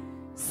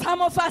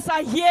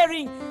are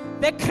hearing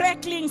the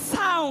crackling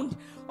sound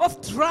of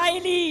dry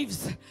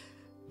leaves.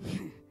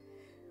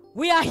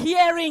 We are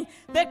hearing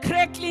the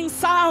crackling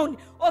sound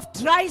of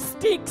dry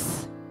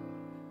sticks.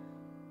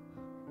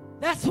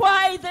 That's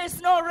why there's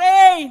no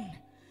rain,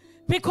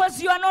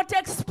 because you are not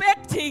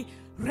expecting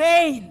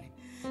rain.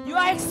 You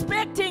are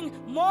expecting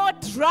more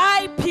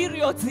dry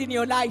periods in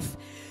your life.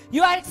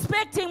 You are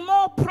expecting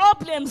more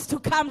problems to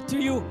come to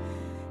you.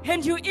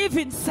 And you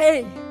even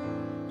say,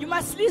 you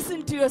must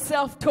listen to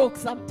yourself talk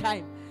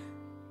sometime.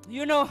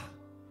 You know,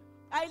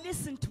 I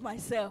listen to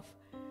myself.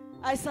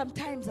 I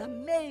sometimes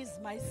amaze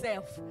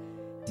myself.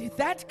 Did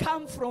that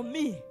come from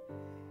me?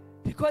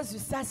 Because you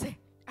start saying,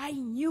 I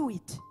knew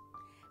it.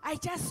 I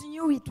just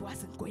knew it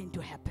wasn't going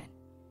to happen.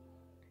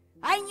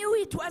 I knew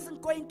it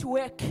wasn't going to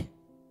work.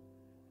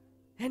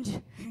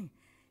 And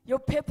your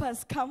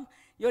papers come,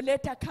 your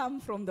letter come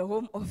from the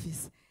Home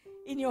Office.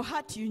 In your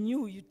heart, you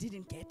knew you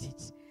didn't get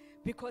it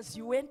because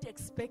you weren't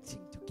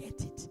expecting to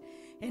get it.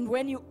 And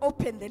when you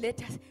open the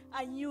letters,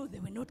 I knew they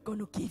were not going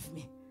to give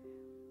me.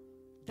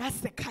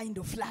 That's the kind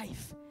of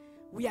life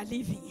we are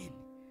living in.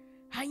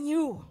 I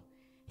knew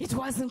it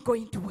wasn't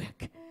going to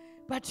work.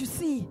 But you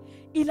see,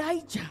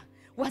 Elijah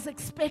was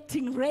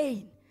expecting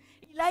rain.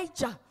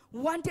 Elijah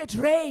wanted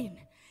rain.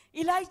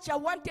 Elijah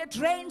wanted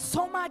rain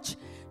so much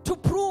to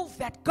prove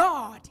that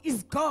God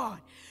is God.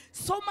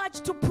 So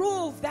much to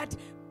prove that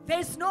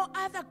there's no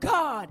other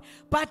God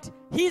but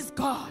He's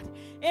God.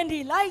 And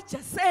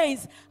Elijah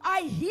says,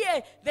 I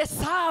hear the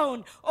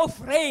sound of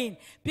rain,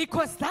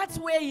 because that's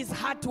where his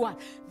heart was.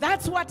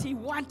 That's what he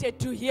wanted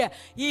to hear.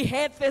 He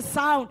heard the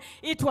sound.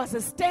 It was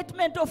a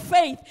statement of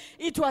faith.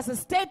 It was a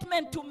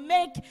statement to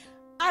make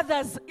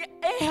others,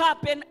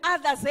 Ahab and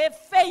others, have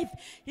faith.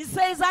 He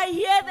says, I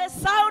hear the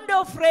sound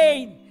of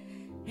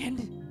rain.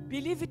 And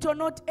believe it or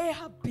not,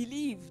 Ahab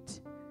believed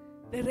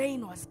the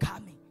rain was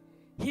coming.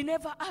 He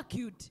never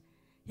argued.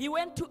 He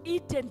went to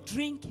eat and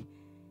drink,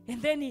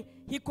 and then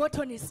he got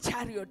on his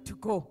chariot to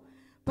go.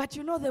 But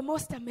you know the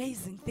most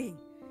amazing thing?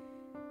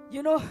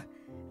 You know,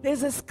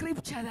 there's a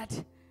scripture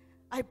that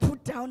I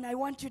put down. I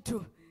want you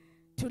to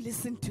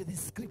listen to this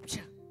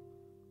scripture.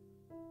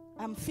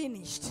 I'm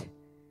finished.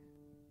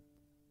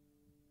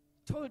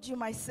 Told you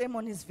my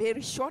sermon is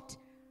very short.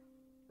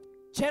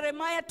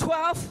 Jeremiah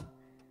 12,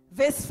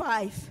 verse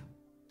 5.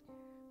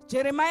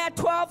 Jeremiah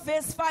 12,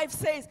 verse 5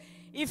 says,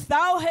 if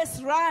thou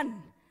hast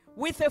run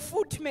with a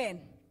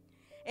footman,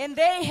 and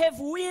they have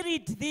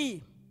wearied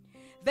thee,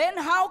 then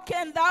how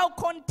can thou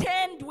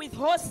contend with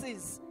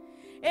horses?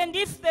 And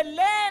if the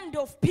land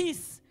of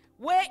peace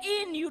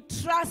wherein you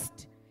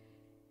trust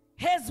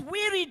has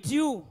wearied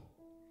you,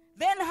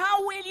 then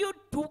how will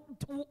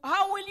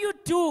you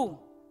do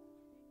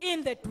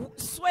in the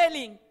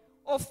swelling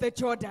of the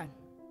Jordan?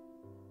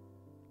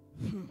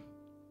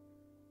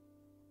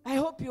 I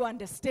hope you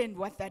understand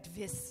what that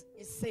verse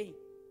is saying.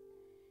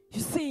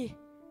 You see,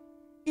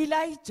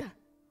 Elijah,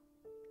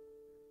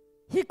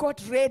 he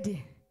got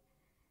ready.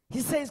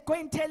 He says, go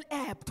and tell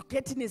Ahab to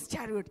get in his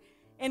chariot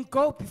and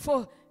go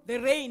before the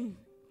rain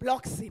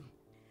blocks him.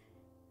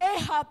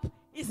 Ahab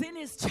is in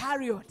his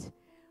chariot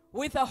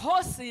with the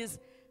horses.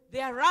 They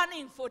are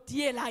running for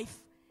dear life.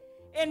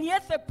 And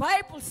yet the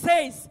Bible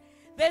says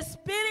the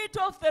Spirit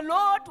of the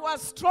Lord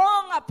was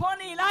strong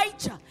upon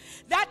Elijah,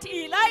 that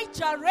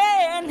Elijah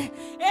ran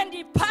and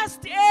he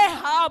passed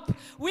Ahab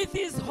with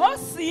his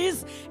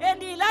horses,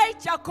 and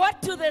Elijah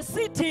got to the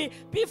city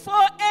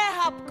before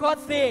Ahab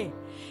got there.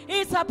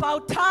 It's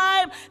about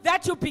time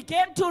that you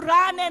begin to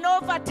run and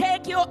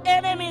overtake your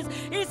enemies.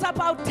 It's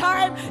about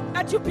time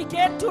that you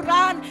begin to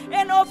run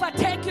and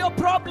overtake your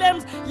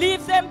problems.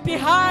 Leave them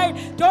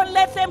behind. Don't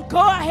let them go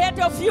ahead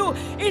of you.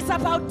 It's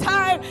about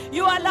time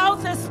you allow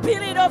the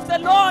Spirit of the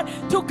Lord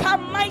to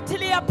come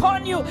mightily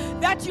upon you,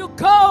 that you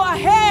go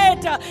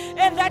ahead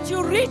and that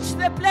you reach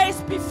the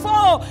place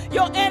before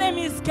your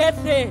enemies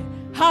get there.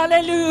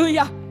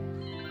 Hallelujah.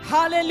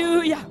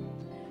 Hallelujah.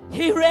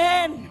 He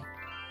ran.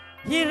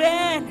 He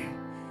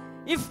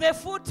ran. If the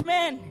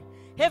footmen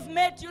have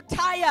made you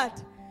tired,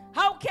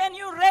 how can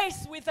you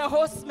race with a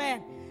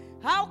horseman?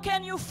 How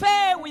can you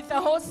fare with a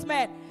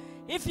horseman?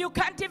 If you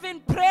can't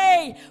even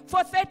pray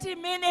for 30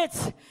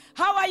 minutes,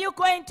 how are you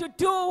going to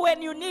do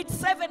when you need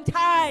 7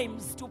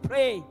 times to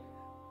pray?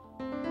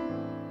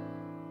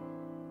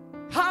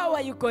 How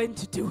are you going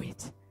to do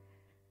it?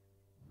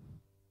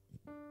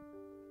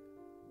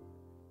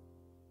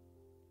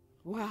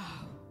 Wow.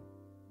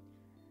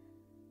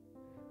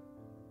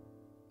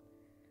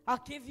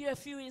 I'll give you a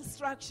few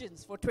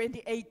instructions for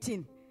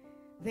 2018.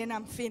 Then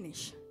I'm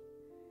finished.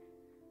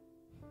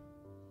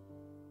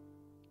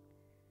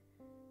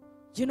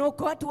 You know,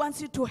 God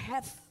wants you to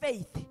have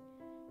faith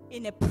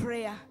in a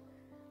prayer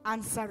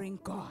answering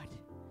God.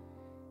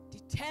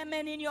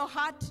 Determine in your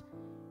heart,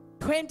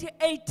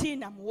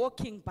 2018, I'm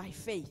walking by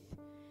faith.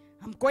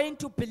 I'm going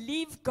to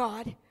believe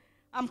God.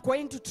 I'm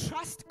going to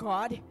trust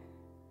God.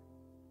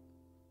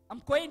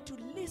 I'm going to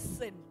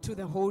listen to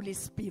the Holy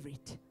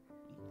Spirit.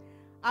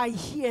 I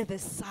hear the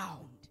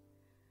sound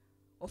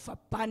of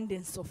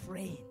abundance of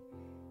rain.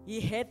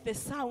 He heard the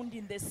sound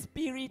in the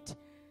spirit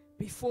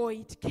before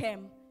it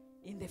came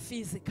in the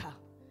physical.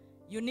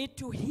 You need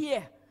to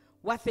hear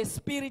what the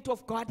Spirit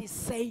of God is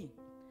saying.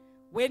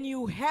 When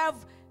you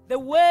have the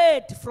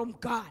word from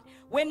God,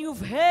 when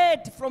you've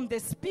heard from the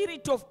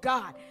Spirit of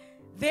God,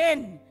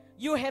 then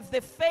you have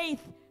the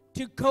faith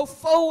to go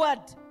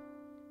forward.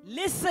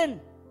 Listen.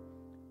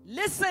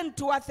 Listen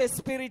to what the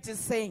Spirit is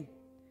saying.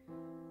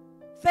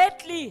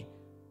 Thirdly,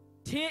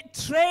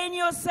 train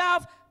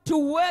yourself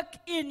to work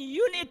in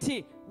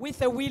unity with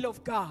the will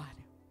of God.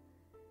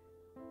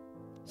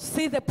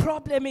 See, the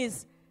problem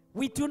is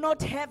we do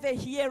not have a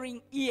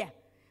hearing ear.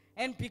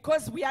 And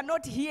because we are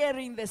not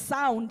hearing the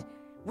sound,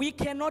 we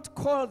cannot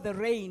call the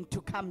rain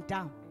to come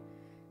down.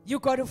 You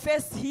got to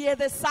first hear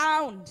the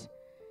sound.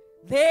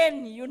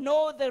 Then you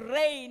know the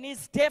rain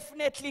is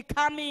definitely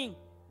coming.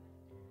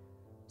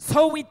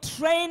 So we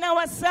train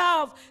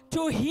ourselves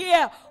to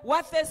hear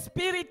what the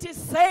Spirit is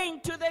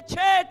saying to the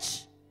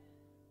church.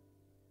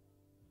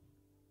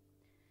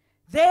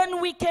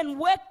 Then we can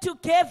work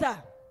together.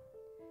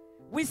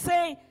 We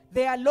say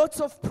there are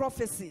lots of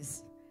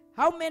prophecies.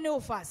 How many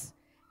of us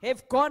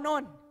have gone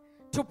on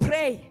to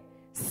pray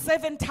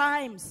 7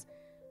 times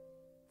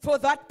for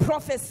that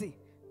prophecy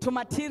to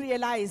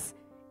materialize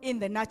in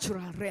the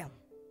natural realm?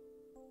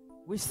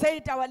 We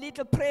said our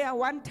little prayer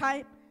 1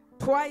 time,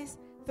 twice,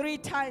 3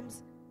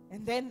 times,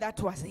 and then that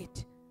was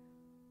it.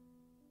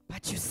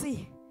 But you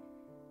see,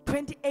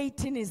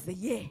 2018 is the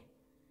year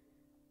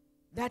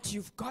that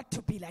you've got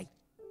to be like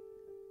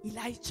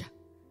Elijah.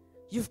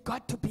 You've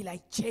got to be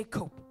like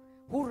Jacob,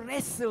 who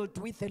wrestled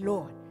with the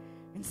Lord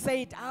and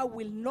said, I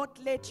will not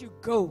let you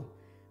go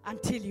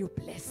until you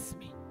bless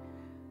me.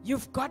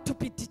 You've got to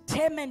be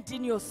determined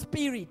in your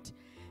spirit,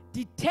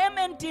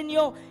 determined in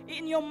your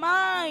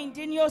mind,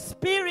 in your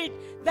spirit,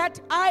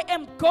 that I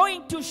am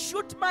going to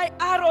shoot my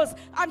arrows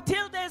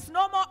until there's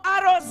no more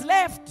arrows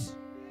left.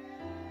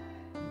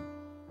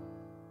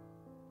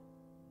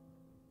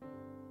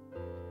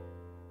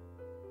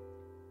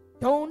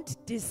 Don't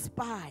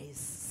despise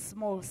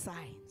small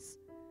signs.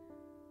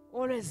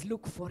 Always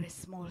look for a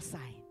small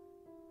sign.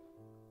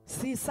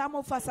 See, some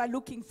of us are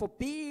looking for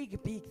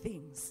big, big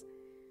things.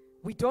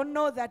 We don't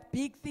know that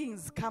big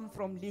things come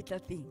from little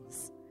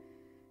things.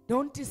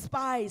 Don't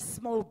despise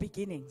small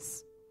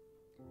beginnings.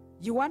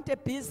 You want a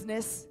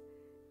business,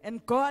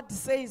 and God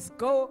says,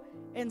 go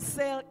and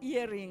sell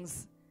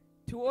earrings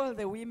to all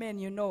the women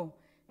you know.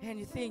 And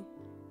you think,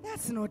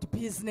 that's not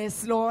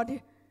business,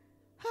 Lord.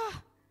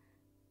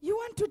 You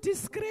want want to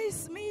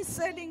disgrace me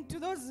selling to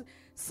those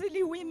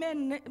silly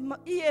women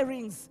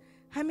earrings.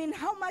 I mean,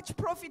 how much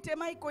profit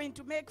am I going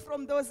to make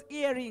from those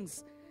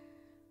earrings?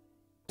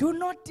 Do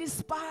not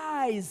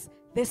despise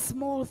the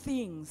small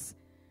things.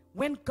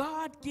 When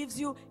God gives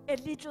you a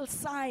little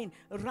sign,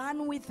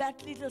 run with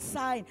that little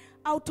sign.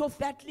 Out of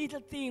that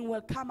little thing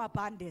will come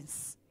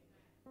abundance.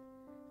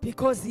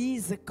 Because He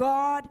is a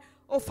God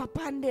of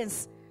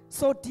abundance.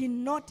 So do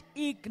not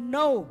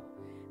ignore.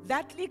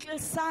 That little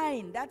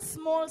sign, that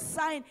small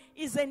sign,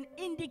 is an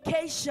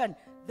indication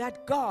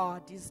that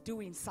God is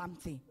doing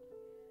something.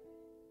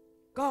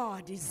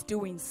 God is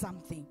doing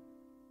something.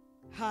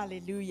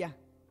 Hallelujah.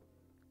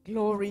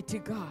 Glory to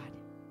God.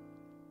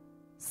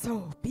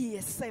 So be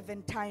a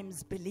 7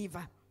 times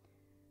believer.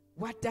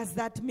 What does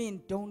that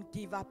mean? Don't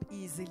give up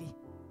easily.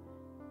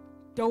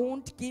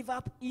 Don't give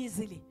up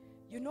easily.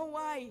 You know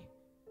why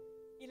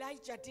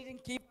Elijah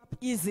didn't give up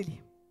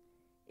easily?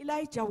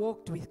 Elijah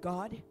walked with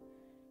God.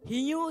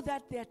 He knew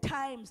that there are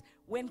times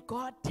when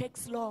God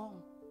takes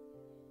long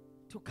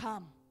to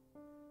come.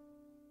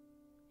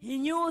 He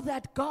knew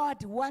that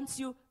God wants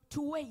you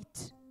to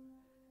wait.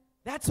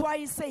 That's why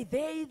He says,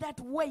 they that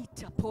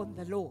wait upon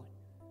the Lord.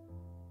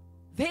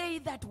 They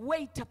that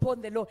wait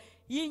upon the Lord.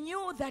 He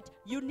knew that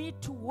you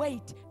need to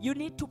wait. You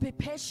need to be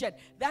patient.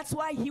 That's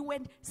why He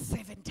went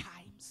 7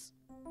 times.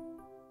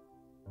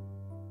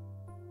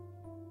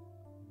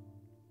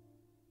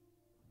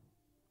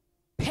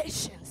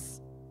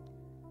 Patience.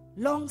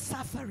 Long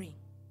suffering.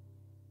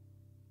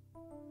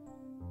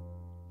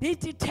 Be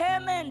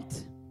determined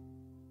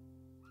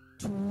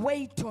to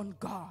wait on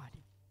God.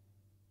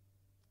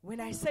 When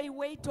I say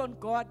wait on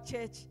God,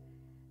 church,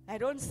 I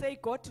don't say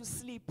go to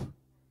sleep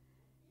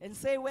and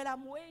say, well,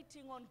 I'm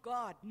waiting on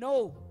God.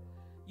 No.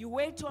 You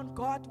wait on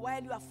God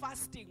while you are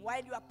fasting,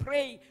 while you are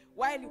praying,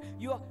 while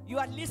you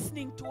are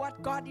listening to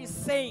what God is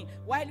saying,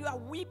 while you are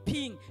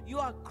weeping, you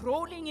are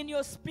groaning in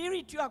your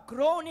spirit, you are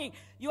groaning,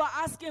 you are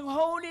asking,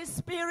 Holy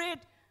Spirit,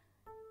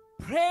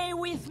 pray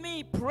with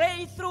me,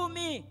 pray through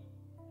me.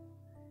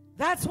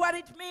 That's what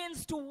it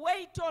means to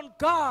wait on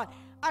God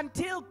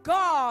until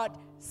God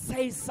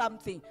says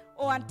something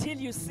or until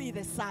you see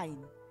the sign.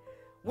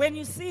 When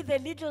you see the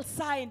little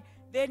sign,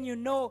 then you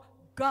know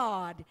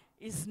God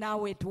is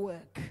now at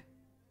work.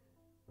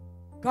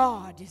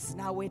 God is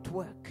now at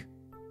work.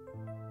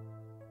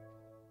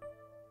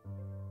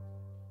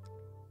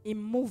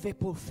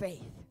 Immovable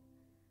faith.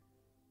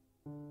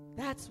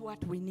 That's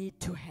what we need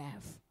to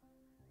have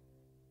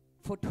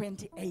for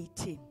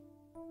 2018.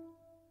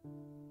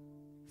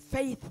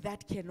 Faith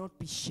that cannot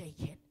be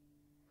shaken.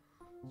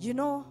 You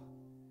know,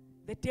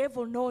 the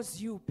devil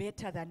knows you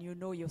better than you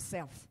know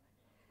yourself.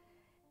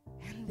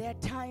 And there are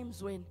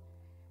times when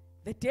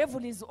the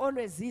devil is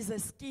always, he's a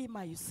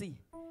schemer, you see.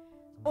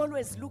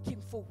 Always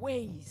looking for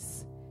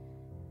ways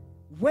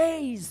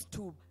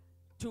to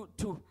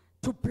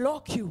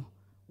block you,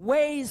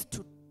 ways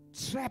to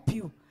trap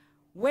you,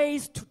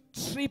 ways to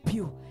trip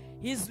you.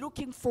 He's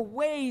looking for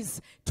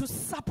ways to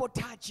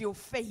sabotage your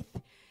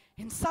faith.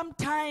 And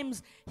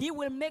sometimes he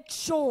will make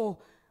sure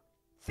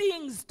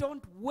things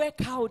don't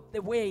work out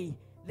the way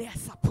they are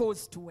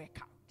supposed to work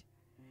out.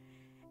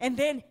 And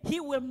then he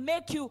will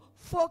make you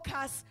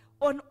focus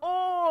on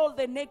all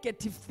the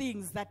negative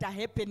things that are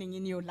happening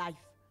in your life.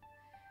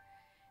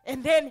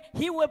 And then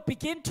he will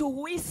begin to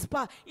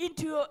whisper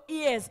into your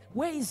ears,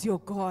 where is your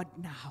God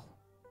now?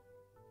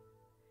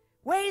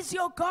 Where is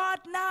your God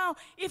now?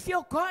 If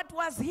your God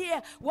was here,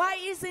 why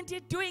isn't He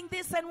doing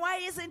this and why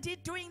isn't He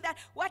doing that?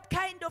 What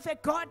kind of a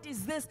God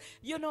is this?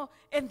 You know,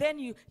 and then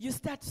you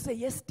start to say,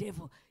 yes,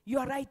 devil, you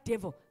are right,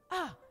 devil.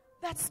 Ah,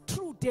 that's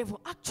true,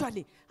 devil.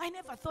 Actually, I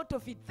never thought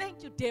of it.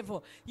 Thank you,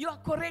 devil. You are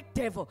correct,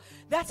 devil.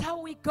 That's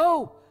how we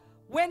go.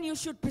 When you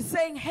should be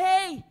saying,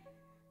 hey,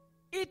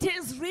 it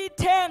is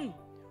written,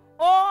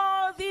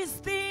 all these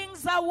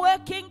things are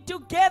working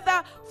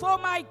together for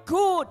my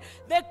good.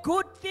 The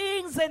good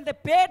things and the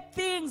bad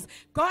things.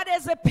 God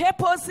has a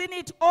purpose in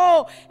it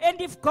all.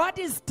 And if God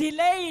is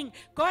delaying,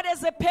 God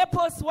has a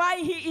purpose why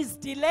He is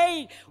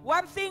delaying.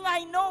 One thing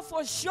I know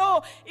for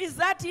sure is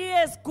that He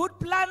has good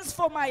plans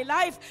for my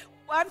life.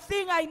 One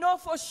thing I know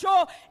for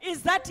sure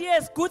is that He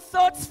has good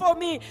thoughts for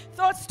me,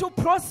 thoughts to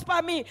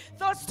prosper me,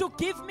 thoughts to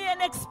give me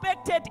an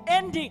expected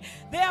ending.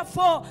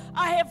 Therefore,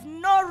 I have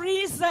no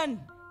reason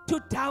to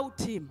doubt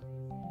Him.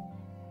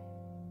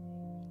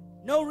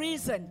 No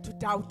reason to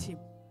doubt Him.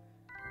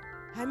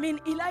 I mean,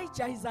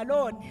 Elijah is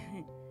alone.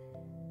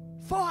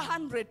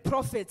 400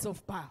 prophets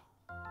of Baal.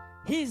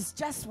 He is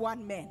just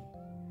one man.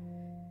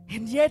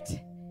 And yet,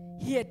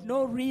 he had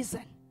no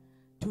reason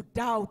to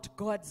doubt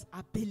God's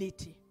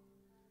ability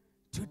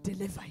to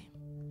deliver him.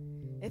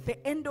 At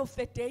the end of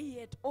the day, he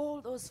had all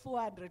those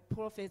 400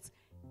 prophets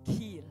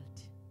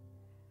killed.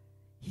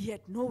 He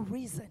had no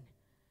reason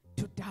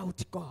to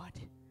doubt God.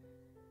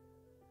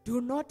 Do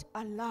not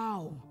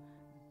allow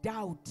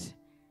doubt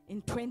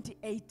in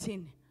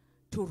 2018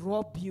 to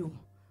rob you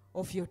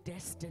of your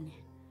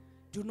destiny.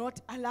 Do not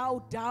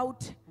allow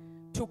doubt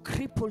to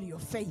cripple your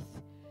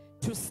faith,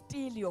 to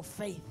steal your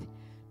faith.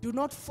 Do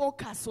not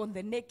focus on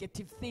the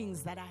negative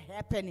things that are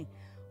happening.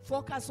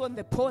 Focus on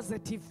the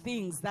positive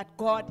things that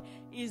God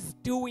is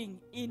doing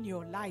in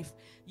your life.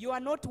 You are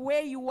not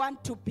where you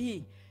want to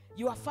be.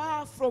 You are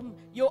far from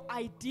your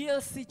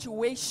ideal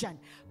situation,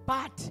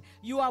 but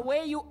you are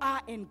where you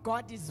are and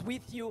God is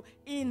with you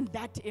in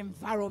that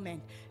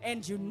environment.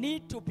 And you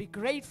need to be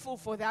grateful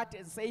for that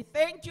and say,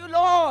 thank you,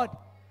 Lord.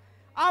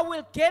 I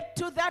will get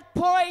to that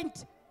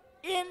point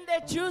in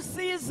the due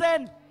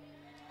season.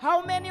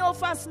 How many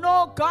of us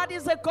know God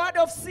is a God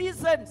of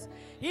seasons?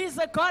 He is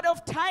a God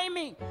of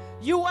timing.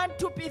 You want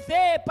to be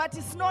there, but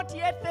it's not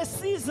yet the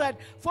season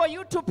for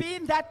you to be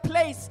in that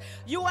place.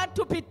 You want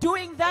to be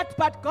doing that,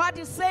 but God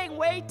is saying,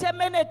 wait a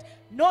minute,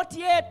 not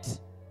yet.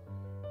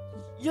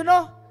 You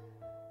know,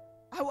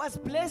 I was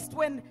blessed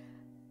when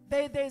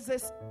there's a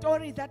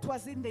story that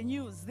was in the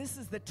news. This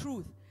is the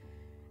truth.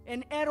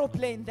 An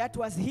aeroplane that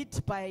was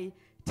hit by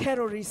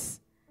terrorists.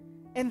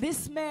 And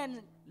this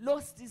man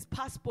lost his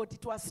passport.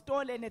 It was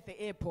stolen at the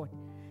airport.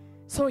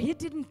 So he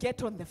didn't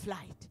get on the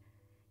flight.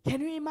 Can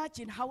you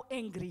imagine how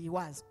angry he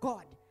was?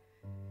 God,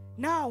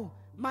 now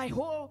my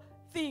whole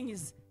thing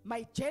is,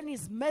 my journey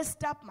is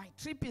messed up. My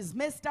trip is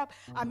messed up.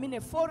 I'm in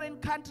a foreign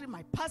country.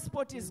 My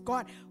passport is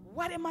gone.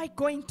 What am I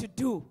going to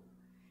do?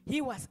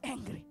 He was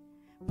angry.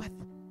 But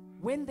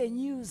when the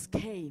news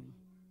came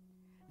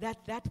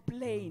that that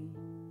plane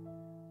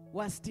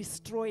was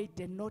destroyed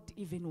and not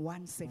even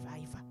one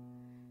survivor,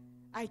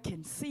 I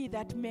can see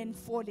that man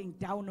falling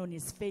down on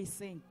his face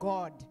saying,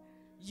 God,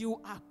 you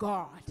are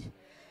God.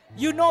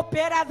 You know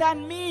better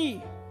than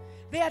me.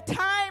 There are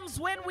times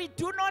when we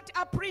do not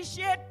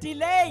appreciate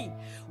delay.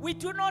 We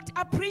do not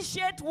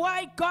appreciate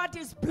why God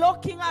is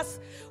blocking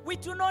us. We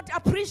do not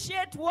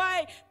appreciate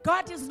why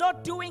God is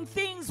not doing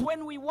things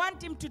when we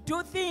want Him to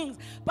do things.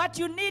 But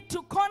you need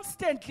to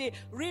constantly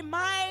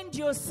remind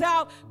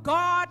yourself,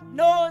 God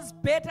knows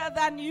better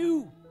than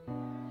you.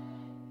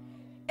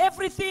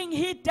 Everything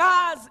He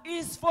does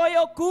is for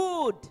your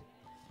good.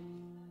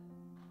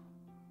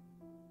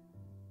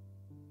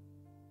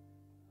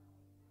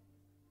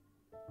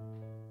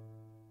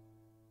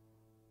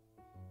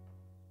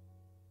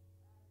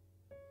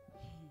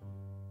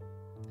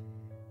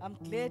 I'm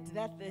glad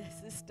that the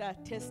sister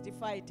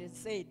testified and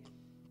said,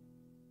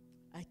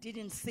 I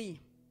didn't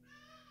see.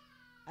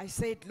 I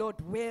said,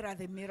 Lord, where are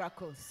the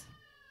miracles?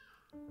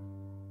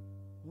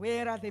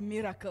 Where are the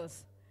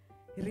miracles?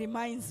 It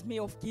reminds me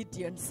of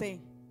Gideon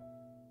saying,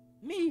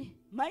 me,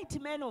 mighty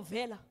man of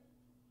valor,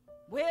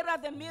 where are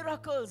the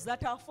miracles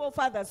that our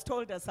forefathers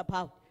told us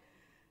about?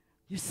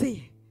 You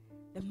see,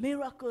 the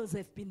miracles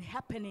have been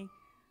happening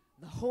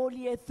the whole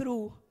year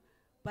through,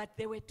 but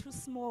they were too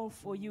small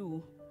for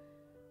you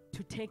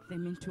to take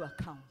them into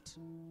account.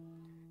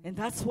 And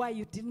that's why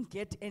you didn't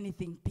get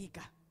anything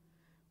bigger,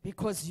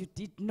 because you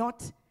did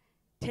not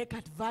take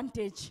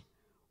advantage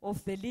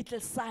of the little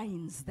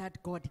signs that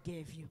God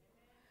gave you.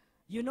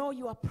 You know,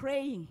 you are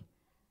praying.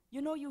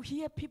 You know, you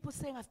hear people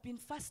saying, I've been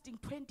fasting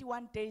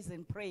 21 days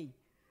and praying.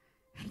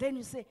 And then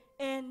you say,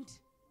 and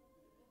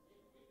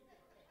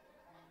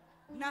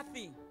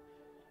nothing.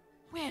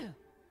 Well,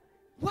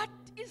 what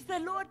is the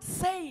Lord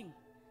saying?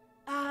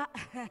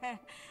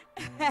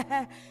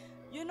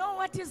 You know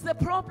what is the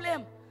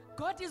problem?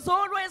 God is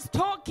always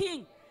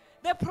talking.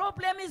 The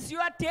problem is you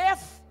are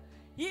deaf.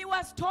 He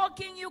was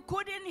talking, you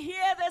couldn't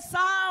hear the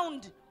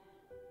sound.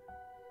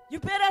 You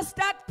better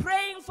start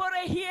praying for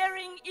a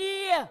hearing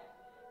ear,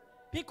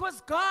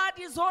 because God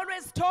is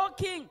always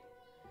talking.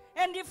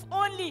 And if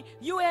only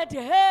you had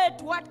heard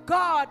what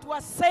God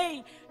was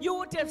saying, you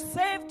would have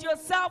saved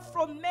yourself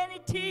from many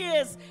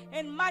tears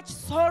and much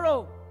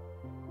sorrow.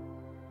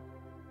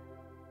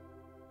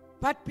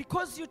 But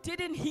because you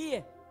didn't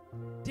hear,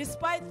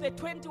 despite the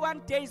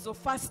 21 days of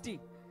fasting,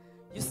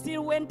 you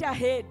still went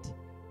ahead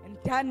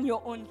and done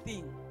your own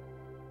thing.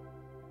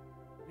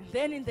 And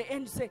then in the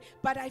end you say,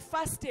 but I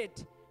fasted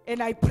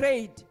and I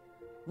prayed.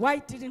 Why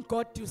didn't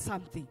God do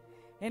something?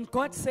 And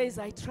God says,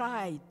 I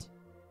tried,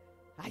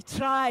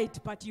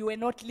 but you were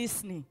not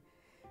listening.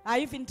 I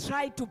even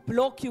tried to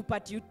block you,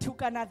 but you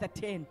took another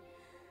 10.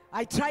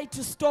 I tried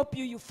to stop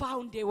you, you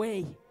found a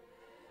way.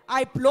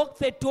 I blocked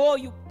the door,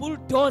 you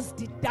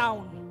bulldozed it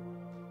down.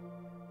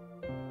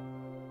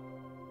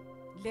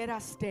 Let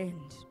us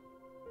stand.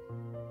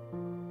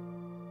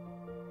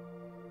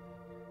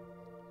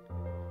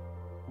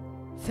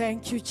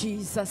 Thank you,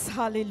 Jesus.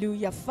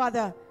 Hallelujah.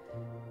 Father,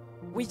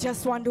 we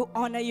just want to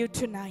honor you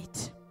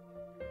tonight.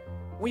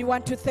 We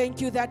want to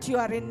thank you that you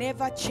are a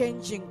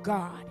never-changing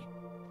God.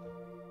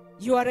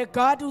 You are a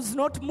God who's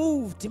not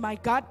moved, my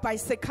God, by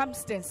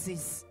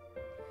circumstances.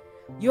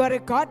 You are a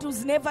God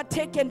who's never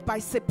taken by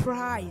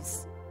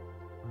surprise.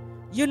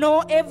 You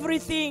know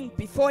everything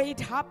before it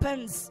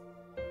happens.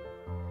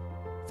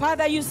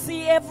 Father, you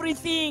see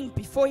everything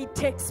before it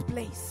takes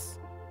place.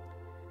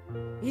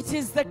 It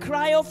is the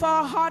cry of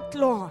our heart,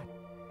 Lord.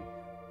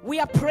 We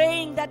are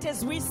praying that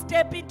as we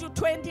step into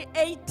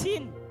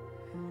 2018,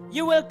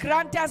 you will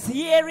grant us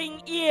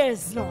hearing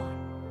ears, Lord.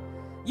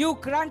 You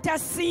grant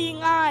us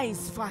seeing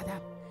eyes,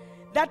 Father,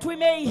 that we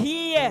may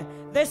hear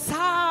the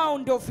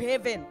sound of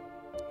heaven,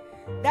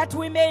 that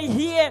we may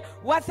hear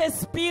what the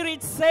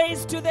Spirit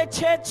says to the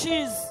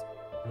churches,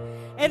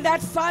 and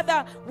that,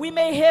 Father, we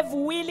may have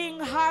willing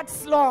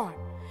hearts, Lord,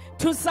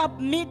 to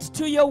submit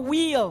to your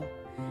will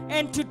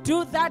and to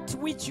do that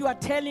which you are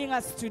telling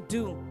us to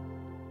do.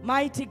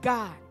 Mighty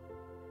God,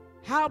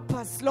 help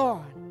us,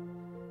 Lord,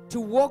 to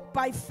walk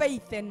by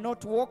faith and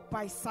not walk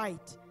by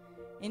sight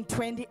in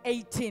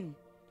 2018.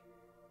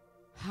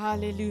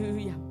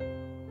 Hallelujah.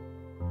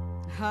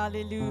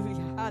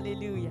 Hallelujah.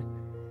 Hallelujah.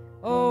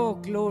 Oh,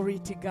 glory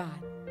to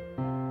God.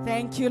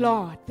 Thank you,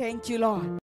 Lord. Thank you, Lord.